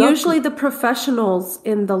usually the professionals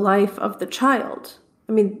in the life of the child.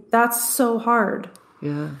 I mean, that's so hard.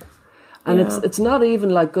 Yeah. And it's not even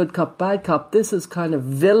like good cop, bad cop. This is kind of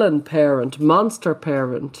villain parent, monster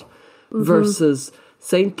parent versus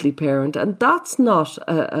saintly parent. And that's not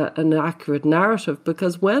an accurate narrative,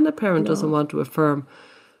 because when a parent doesn't want to affirm,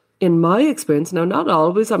 in my experience, now not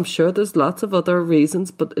always, I'm sure there's lots of other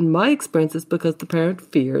reasons, but in my experience it's because the parent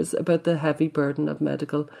fears about the heavy burden of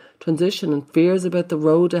medical transition and fears about the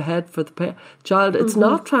road ahead for the child. It's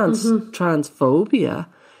not transphobia.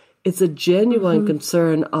 It's a genuine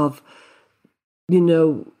concern of,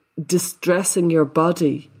 distressing your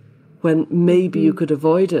body when maybe you could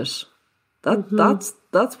avoid it.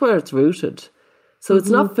 That's where it's rooted. So it's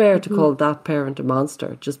not fair to call that parent a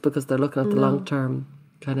monster just because they're looking at the long-term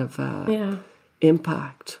kind of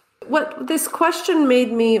impact. What this question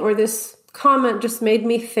made me, or this comment just made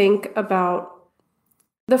me think about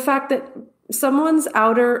the fact that someone's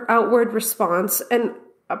outward response, and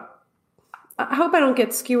I hope I don't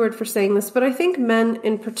get skewered for saying this, but I think men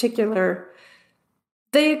in particular,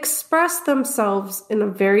 they express themselves in a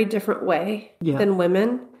very different way than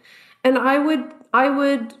women. And I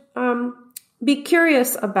would be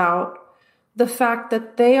curious about the fact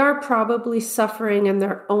that they are probably suffering in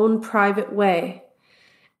their own private way,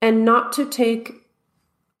 and not to take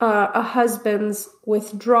a husband's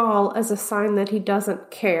withdrawal as a sign that he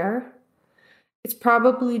doesn't care. It's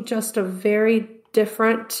probably just a very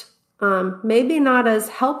different, maybe not as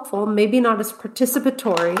helpful, maybe not as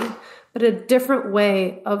participatory, but a different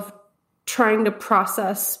way of trying to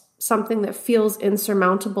process something that feels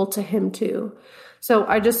insurmountable to him too. So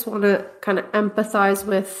I just want to kind of empathize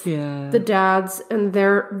with the dads and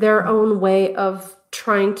their own way of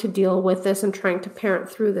trying to deal with this and trying to parent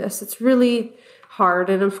through this. It's really hard.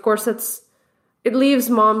 And of course it leaves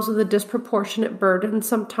moms with a disproportionate burden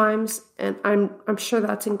sometimes. And I'm sure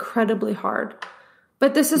that's incredibly hard.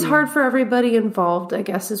 But this is hard for everybody involved, I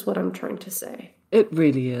guess, is what I'm trying to say. It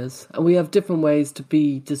really is. And we have different ways to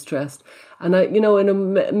be distressed. And,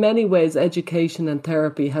 in many ways, education and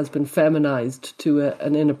therapy has been feminized to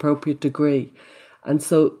an inappropriate degree. And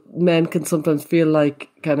so men can sometimes feel like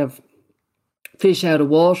kind of fish out of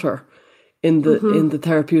water in the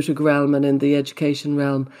therapeutic realm and in the education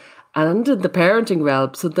realm and in the parenting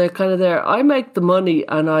realm. So they're kind of there. I make the money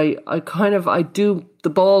and I do the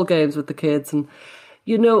ball games with the kids, and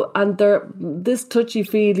and this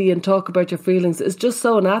touchy-feely and talk about your feelings is just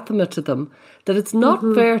so anathema to them that it's not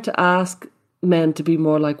fair to ask men to be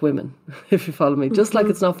more like women, if you follow me. Just like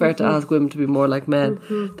it's not fair to ask women to be more like men,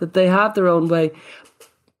 that they have their own way.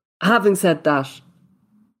 Having said that,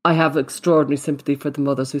 I have extraordinary sympathy for the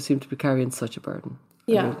mothers who seem to be carrying such a burden.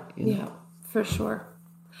 Yeah, for sure.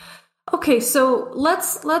 Okay, so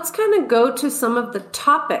let's kind of go to some of the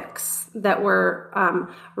topics that were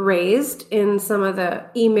raised in some of the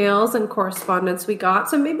emails and correspondence we got.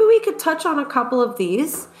 So maybe we could touch on a couple of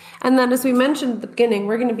these. And then, as we mentioned at the beginning,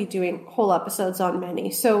 we're going to be doing whole episodes on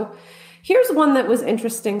many. So here's one that was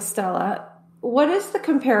interesting, Stella. What is the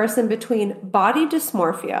comparison between body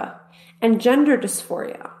dysmorphia and gender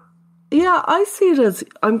dysphoria? Yeah, I see it as,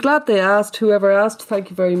 I'm glad they asked, whoever asked, thank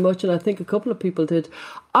you very much. And I think a couple of people did.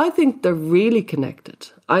 I think they're really connected.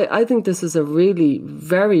 I think this is a really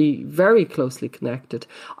very, very closely connected.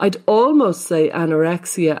 I'd almost say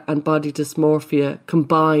anorexia and body dysmorphia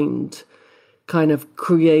combined kind of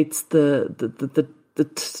creates the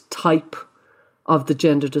type of the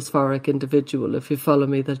gender dysphoric individual, if you follow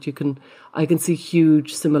me, that I can see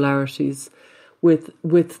huge similarities with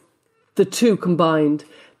the two combined.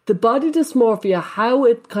 the body dysmorphia, how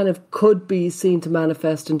it kind of could be seen to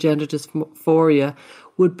manifest in gender dysphoria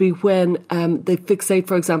would be when they fixate,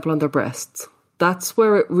 for example, on their breasts. That's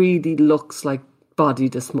where it really looks like body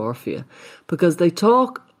dysmorphia, because they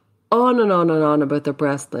talk on and on and on about their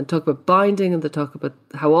breasts, and they talk about binding, and they talk about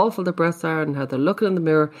how awful their breasts are and how they're looking in the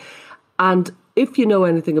mirror. And if you know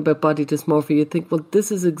anything about body dysmorphia, you think, well,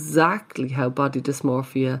 this is exactly how body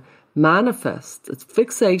dysmorphia manifests. It's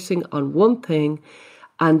fixating on one thing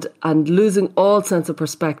and losing all sense of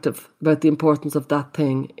perspective about the importance of that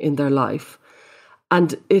thing in their life.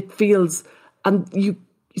 And it feels,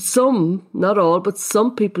 some, not all, but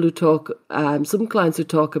some people who talk, some clients who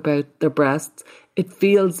talk about their breasts, it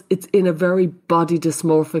feels it's in a very body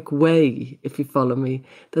dysmorphic way, if you follow me,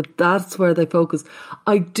 that's where they focus.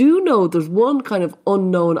 I do know there's one kind of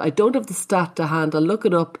unknown, I don't have the stat to hand, I'll look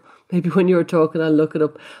it up. Maybe when you were talking, I'll look it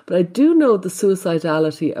up. But I do know the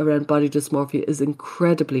suicidality around body dysmorphia is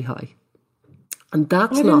incredibly high. And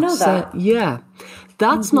that's not said. Yeah,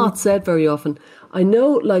 that's not said very often. I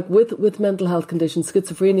know, like with mental health conditions,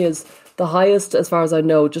 schizophrenia is the highest, as far as I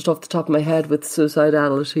know, just off the top of my head, with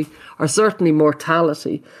suicidality, or certainly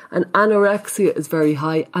mortality. And anorexia is very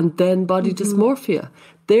high, and then body dysmorphia.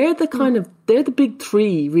 They're they're the big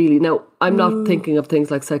three, really. Now, I'm not thinking of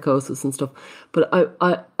things like psychosis and stuff, but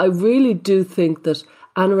I really do think that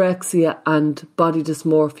anorexia and body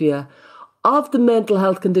dysmorphia, of the mental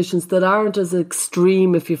health conditions that aren't as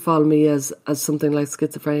extreme, if you follow me, as something like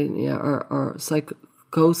schizophrenia or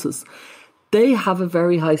psychosis, they have a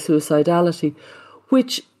very high suicidality,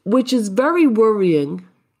 which is very worrying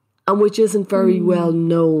and which isn't very well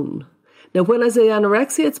known. Now, when I say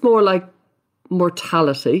anorexia, it's more like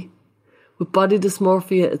mortality. With body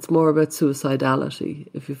dysmorphia, it's more about suicidality,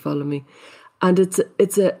 if you follow me. And it's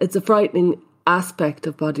a frightening aspect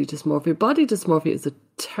of body dysmorphia. Body dysmorphia is a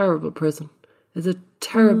terrible prison. It's a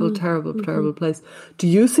terrible, terrible place. Do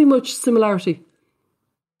you see much similarity?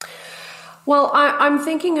 Well, I'm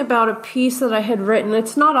thinking about a piece that I had written.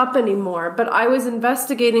 It's not up anymore, but I was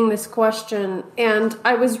investigating this question, and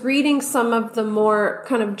I was reading some of the more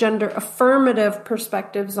kind of gender affirmative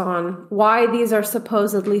perspectives on why these are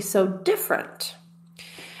supposedly so different.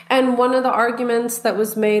 And one of the arguments that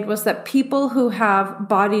was made was that people who have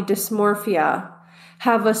body dysmorphia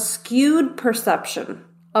have a skewed perception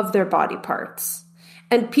of their body parts.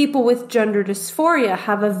 And people with gender dysphoria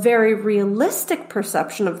have a very realistic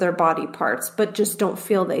perception of their body parts, but just don't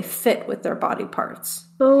feel they fit with their body parts.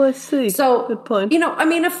 Oh, I see. So, good point. I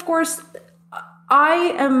mean, of course, I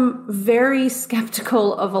am very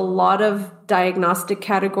skeptical of a lot of diagnostic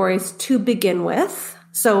categories to begin with.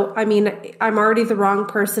 So, I mean, I'm already the wrong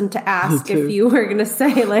person to ask if you were going to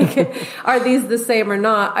say, like, are these the same or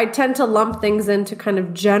not? I tend to lump things into kind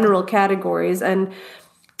of general categories. And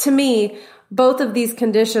to me, both of these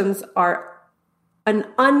conditions are an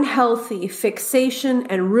unhealthy fixation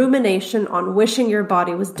and rumination on wishing your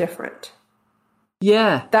body was different.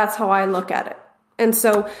 Yeah. That's how I look at it. And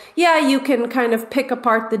so, yeah, you can kind of pick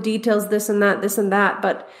apart the details, this and that.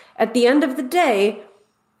 But at the end of the day,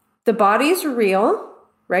 the body's real,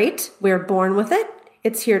 right? We're born with it.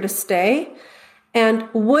 It's here to stay. And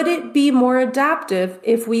would it be more adaptive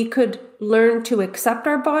if we could learn to accept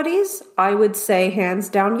our bodies? I would say hands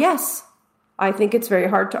down, yes. I think it's very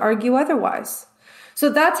hard to argue otherwise. So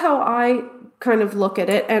that's how I kind of look at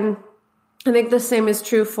it. And I think the same is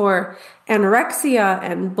true for anorexia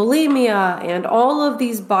and bulimia and all of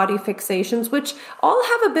these body fixations, which all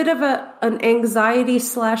have a bit of an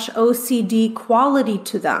anxiety/OCD quality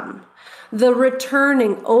to them. The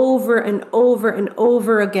returning over and over and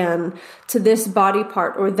over again to this body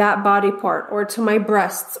part or that body part, or to my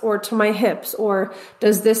breasts or to my hips, or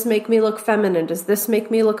does this make me look feminine? Does this make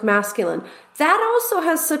me look masculine? That also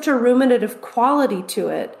has such a ruminative quality to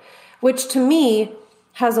it, which to me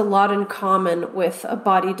has a lot in common with a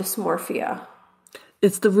body dysmorphia.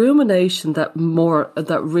 It's the rumination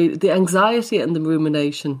the anxiety and the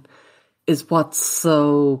rumination is what's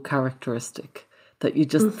so characteristic. That you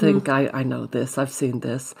just think, I know this, I've seen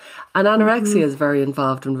this. And anorexia is very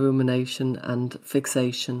involved in rumination and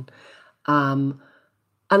fixation. And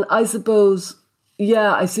I suppose,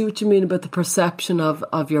 yeah, I see what you mean about the perception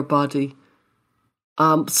of your body.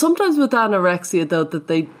 Sometimes with anorexia, though, that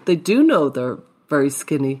they do know they're very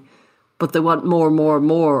skinny, but they want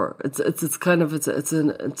more. It's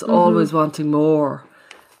always wanting more.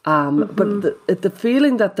 But the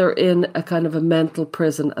feeling that they're in a kind of a mental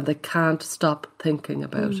prison and they can't stop thinking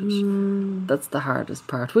about it, that's the hardest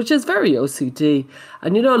part, which is very OCD.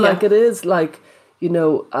 And, like it is like,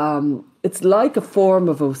 it's like a form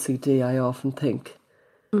of OCD, I often think,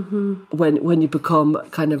 when you become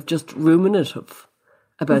kind of just ruminative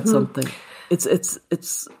about something. It is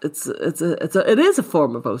a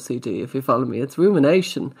form of OCD, if you follow me. It's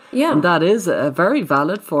rumination. Yeah. And that is a very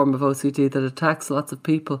valid form of OCD that attacks lots of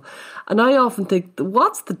people. And I often think,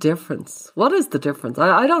 what's the difference? What is the difference?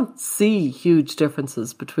 I don't see huge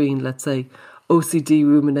differences between, let's say, OCD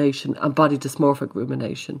rumination and body dysmorphic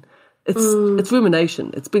rumination. It's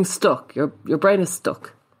rumination. It's being stuck. Your brain is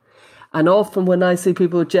stuck. And often when I see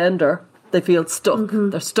people with gender, they feel stuck.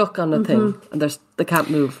 They're stuck on a thing and they can't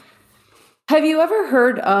move. Have you ever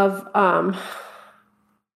heard of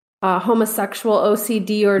homosexual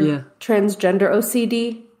OCD or transgender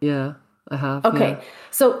OCD? Yeah, I have. Okay. Yeah.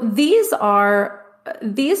 So these are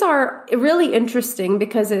really interesting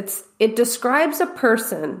because it describes a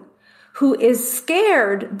person who is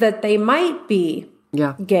scared that they might be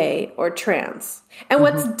gay or trans. And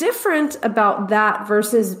what's different about that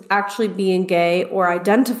versus actually being gay or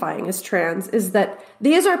identifying as trans is that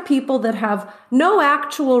these are people that have no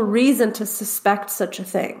actual reason to suspect such a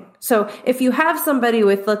thing. So if you have somebody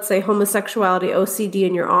with, let's say, homosexuality OCD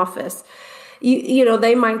in your office, you know,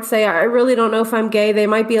 they might say, I really don't know if I'm gay. They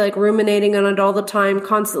might be like ruminating on it all the time,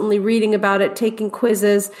 constantly reading about it, taking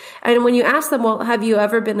quizzes. And when you ask them, well, have you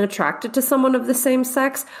ever been attracted to someone of the same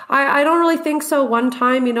sex? I don't really think so. One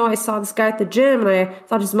time, you know, I saw this guy at the gym and I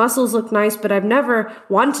thought his muscles looked nice, but I've never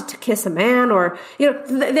wanted to kiss a man or, you know,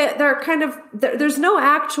 they're kind of, there's no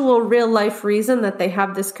actual real life reason that they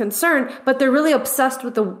have this concern, but they're really obsessed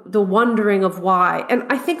with the wondering of why. And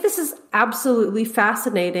I think this is absolutely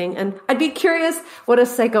fascinating. And I'd be curious what a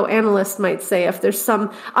psychoanalyst might say if there's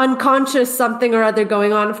some unconscious something or other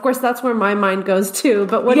going on. Of course, that's where my mind goes too.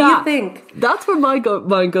 But what do you think? That's where my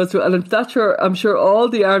mind goes to. And I'm sure all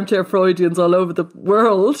the armchair Freudians all over the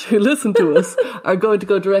world who listen to us are going to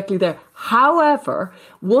go directly there. However,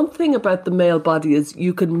 one thing about the male body is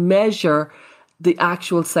you can measure the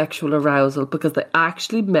actual sexual arousal because they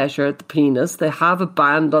actually measure the penis. They have a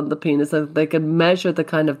band on the penis and they can measure the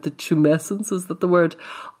kind of the tumescence, is that the word,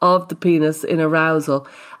 of the penis in arousal.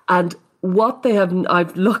 And what they have,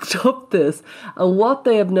 I've looked up this, and what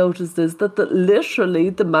they have noticed is that literally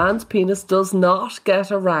the man's penis does not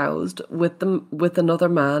get aroused with another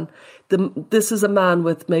man. This is a man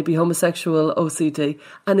with maybe homosexual OCD,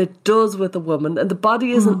 and it does with a woman, and the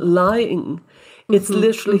body isn't lying. It's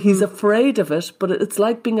literally, he's afraid of it, but it's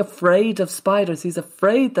like being afraid of spiders. He's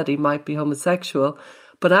afraid that he might be homosexual,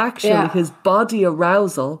 but actually his body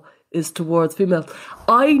arousal is towards females.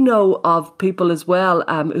 I know of people as well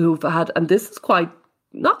who've had, and this is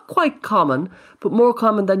not quite common, but more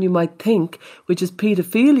common than you might think, which is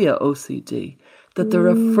paedophilia OCD, that they're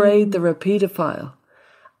afraid they're a paedophile.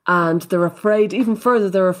 And they're afraid, even further,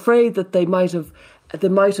 they're afraid that they might have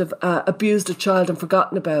abused a child and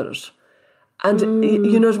forgotten about it. And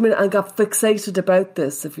you know what I mean? I got fixated about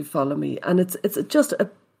this, if you follow me. And it's just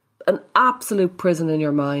an absolute prison in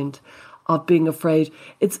your mind of being afraid.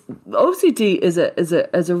 OCD is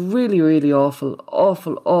a really, really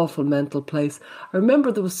awful mental place. I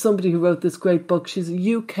remember there was somebody who wrote this great book. She's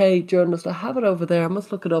a UK journalist. I have it over there. I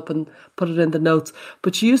must look it up and put it in the notes.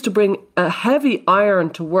 But she used to bring a heavy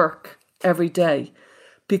iron to work every day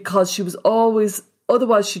because she was always,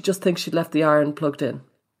 otherwise she'd just think she'd left the iron plugged in.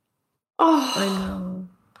 Oh, I know.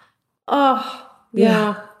 Oh,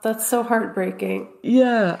 yeah. That's so heartbreaking.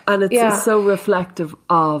 Yeah, and it's so reflective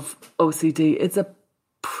of OCD. It's a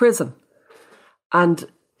prison. And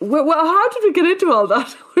how did we get into all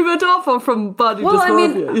that? We went off from body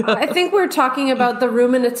dysmorphia. I think we're talking about the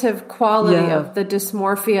ruminative quality of the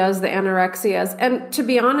dysmorphias, the anorexias. And to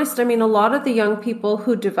be honest, I mean, a lot of the young people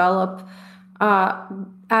who develop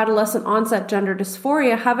adolescent onset gender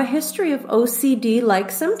dysphoria have a history of OCD-like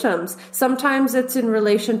symptoms. Sometimes it's in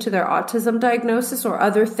relation to their autism diagnosis or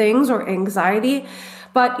other things or anxiety.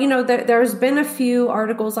 But, you know, there's been a few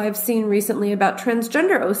articles I've seen recently about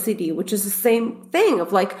transgender OCD, which is the same thing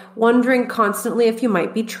of like wondering constantly if you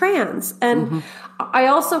might be trans. And I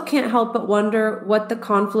also can't help but wonder what the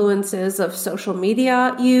confluence is of social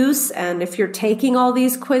media use. And if you're taking all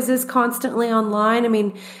these quizzes constantly online, I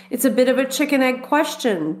mean, it's a bit of a chicken egg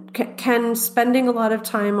question. Can spending a lot of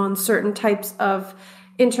time on certain types of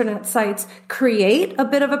internet sites create a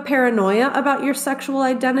bit of a paranoia about your sexual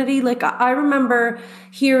identity? Like I remember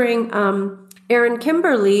hearing Aaron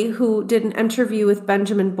Kimberly, who did an interview with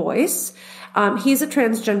Benjamin Boyce. He's a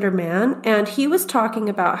transgender man, and he was talking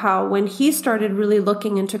about how when he started really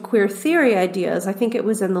looking into queer theory ideas, I think it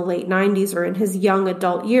was in the late 90s or in his young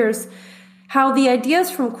adult years, how the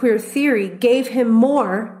ideas from queer theory gave him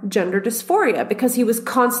more gender dysphoria because he was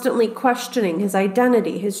constantly questioning his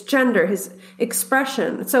identity, his gender, his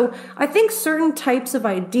expression. So I think certain types of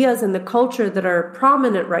ideas in the culture that are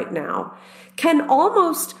prominent right now can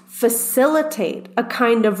almost facilitate a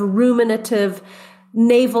kind of ruminative,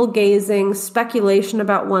 navel-gazing speculation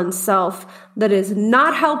about oneself that is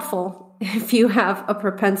not helpful if you have a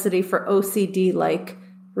propensity for OCD-like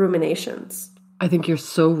ruminations. I think you're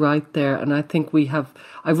so right there. And I think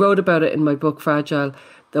I wrote about it in my book, Fragile,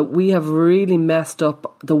 that we have really messed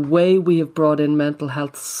up the way we have brought in mental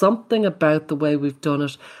health. Something about the way we've done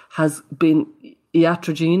it has been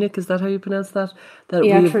iatrogenic. Is that how you pronounce that?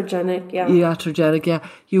 Iatrogenic, yeah. Iatrogenic, yeah.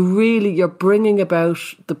 You're bringing about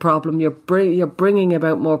the problem. You're bringing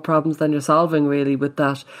about more problems than you're solving, really, with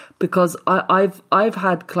that. Because I've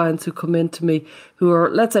had clients who come in to me who are,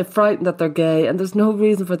 let's say, frightened that they're gay, and there's no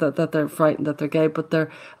reason for that they're frightened that they're gay, but they're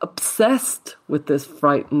obsessed with this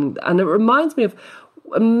frightened. And it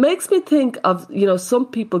makes me think of, some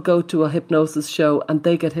people go to a hypnosis show and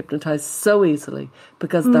they get hypnotized so easily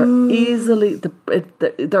because they're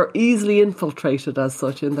easily infiltrated as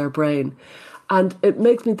such in their brain. And it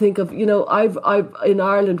makes me think of, I've in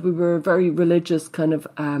Ireland, we were a very religious kind of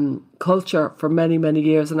culture for many, many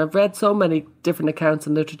years. And I've read so many different accounts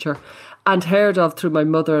in literature and heard of through my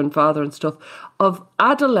mother and father and stuff of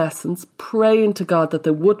adolescents praying to God that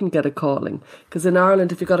they wouldn't get a calling. Because in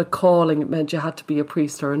Ireland, if you got a calling, it meant you had to be a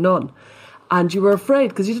priest or a nun. And you were afraid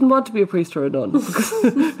because you didn't want to be a priest or a nun because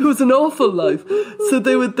it was an awful life. So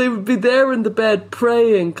they would be there in the bed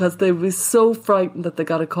praying because they would be so frightened that they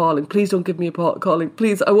got a calling. Please don't give me a calling.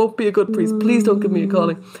 Please, I won't be a good priest. Please don't give me a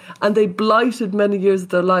calling. And they blighted many years of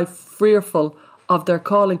their life fearful of their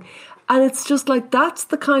calling. And it's just like these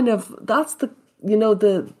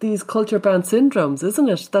culture-bound syndromes, isn't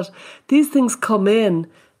it? That these things come in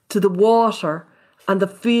to the water and the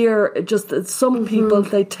fear, some people,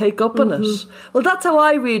 they take up on it. Well, that's how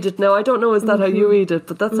I read it now. I don't know, is that how you read it?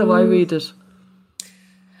 But that's how I read it.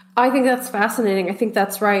 I think that's fascinating. I think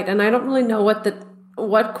that's right. And I don't really know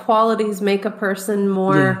what qualities make a person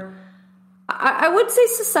more... Yeah. I would say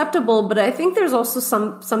susceptible, but I think there's also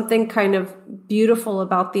something kind of beautiful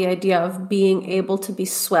about the idea of being able to be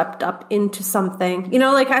swept up into something.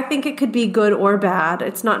 I think it could be good or bad.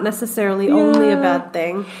 It's not necessarily only a bad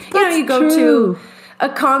thing. You go to a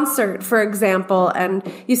concert, for example, and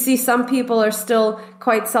you see some people are still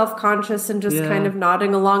quite self-conscious and just kind of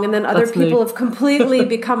nodding along, and then other people have completely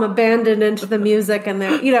become abandoned into the music, and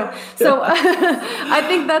they're, so I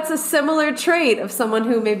think that's a similar trait of someone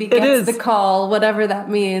who maybe gets the call, whatever that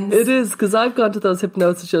means. It is, because I've gone to those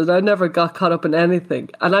hypnosis shows and I never got caught up in anything,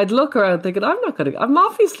 and I'd look around thinking, I'm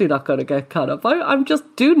obviously not going to get caught up. I'm just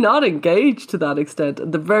do not engage to that extent.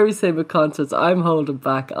 And the very same with concerts, I'm holding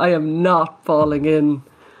back. I am not falling in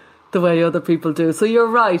the way other people do. So you're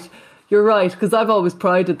right, because I've always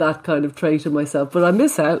prided that kind of trait in myself, but I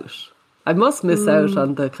miss out. I must miss out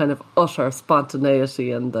on the kind of utter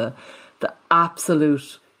spontaneity and the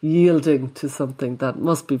absolute yielding to something that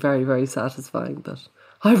must be very, very satisfying, that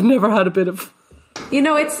I've never had a bit of.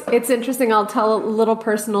 It's interesting. I'll tell a little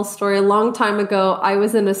personal story. A long time ago, I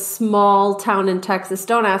was in a small town in Texas.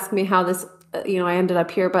 Don't ask me how this, I ended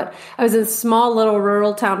up here, but I was in a small little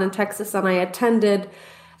rural town in Texas, and I attended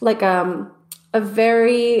like a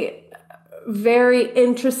very, very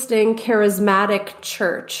interesting charismatic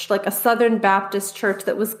church, like a Southern Baptist church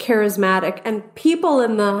that was charismatic. And people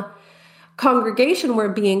in the congregation were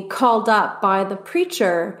being called up by the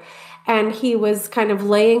preacher, and he was kind of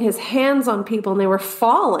laying his hands on people, and they were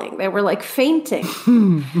falling. They were like fainting.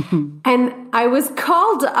 And I was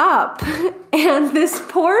called up, and this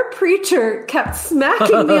poor preacher kept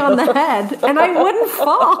smacking me on the head, and I wouldn't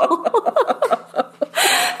fall.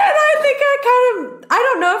 And I think I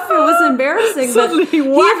don't know if it was embarrassing, but he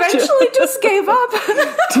eventually just gave up.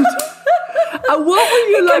 What were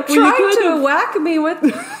you like? He kept trying to whack me with...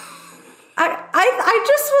 I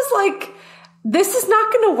just was like, this is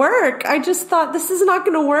not going to work. I just thought this is not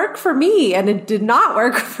going to work for me. And it did not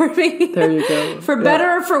work for me. There you go. For better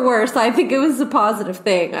or for worse, I think it was a positive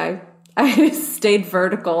thing. I stayed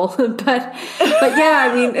vertical. But yeah,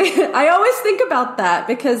 I mean, I always think about that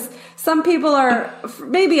because some people are,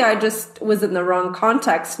 maybe I just was in the wrong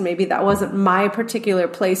context. Maybe that wasn't my particular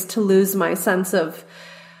place to lose my sense of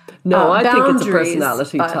I think it's a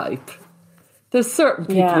personality type. There's certain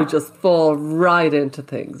people who just fall right into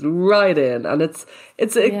things, right in. And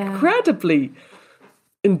it's incredibly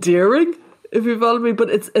endearing, if you follow me, but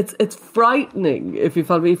it's frightening, if you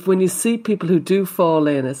follow me. When you see people who do fall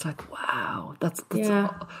in, it's like, wow, that's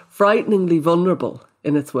frighteningly vulnerable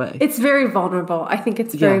in its way. It's very vulnerable. I think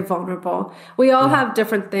it's very vulnerable. We all have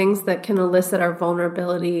different things that can elicit our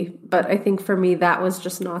vulnerability, but I think for me, that was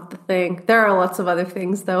just not the thing. There are lots of other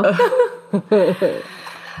things, though.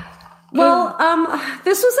 Well,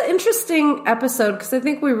 this was an interesting episode because I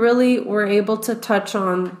think we really were able to touch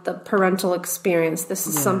on the parental experience. This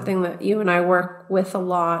is something that you and I work with a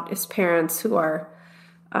lot as parents who are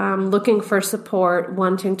looking for support,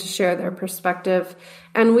 wanting to share their perspective.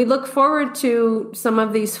 And we look forward to some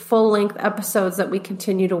of these full-length episodes that we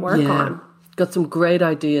continue to work on. Got some great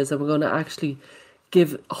ideas, and we're going to actually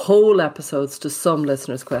give whole episodes to some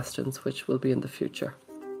listeners' questions, which will be in the future.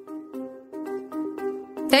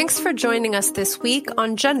 Thanks for joining us this week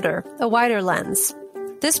on Gender, A Wider Lens.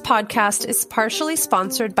 This podcast is partially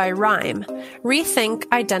sponsored by RIME, Rethink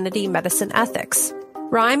Identity Medicine Ethics.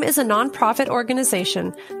 RIME is a nonprofit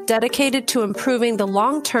organization dedicated to improving the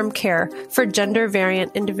long-term care for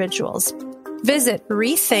gender-variant individuals. Visit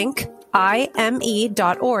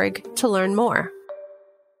rethinkime.org to learn more.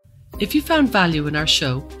 If you found value in our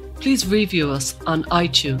show, please review us on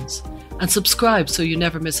iTunes and subscribe so you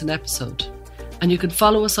never miss an episode. And you can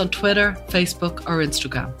follow us on Twitter, Facebook or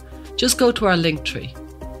Instagram. Just go to our link tree.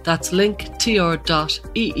 That's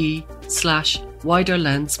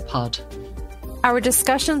linktr.ee/widerlenspod. Our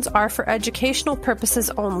discussions are for educational purposes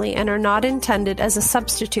only and are not intended as a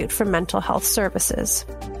substitute for mental health services.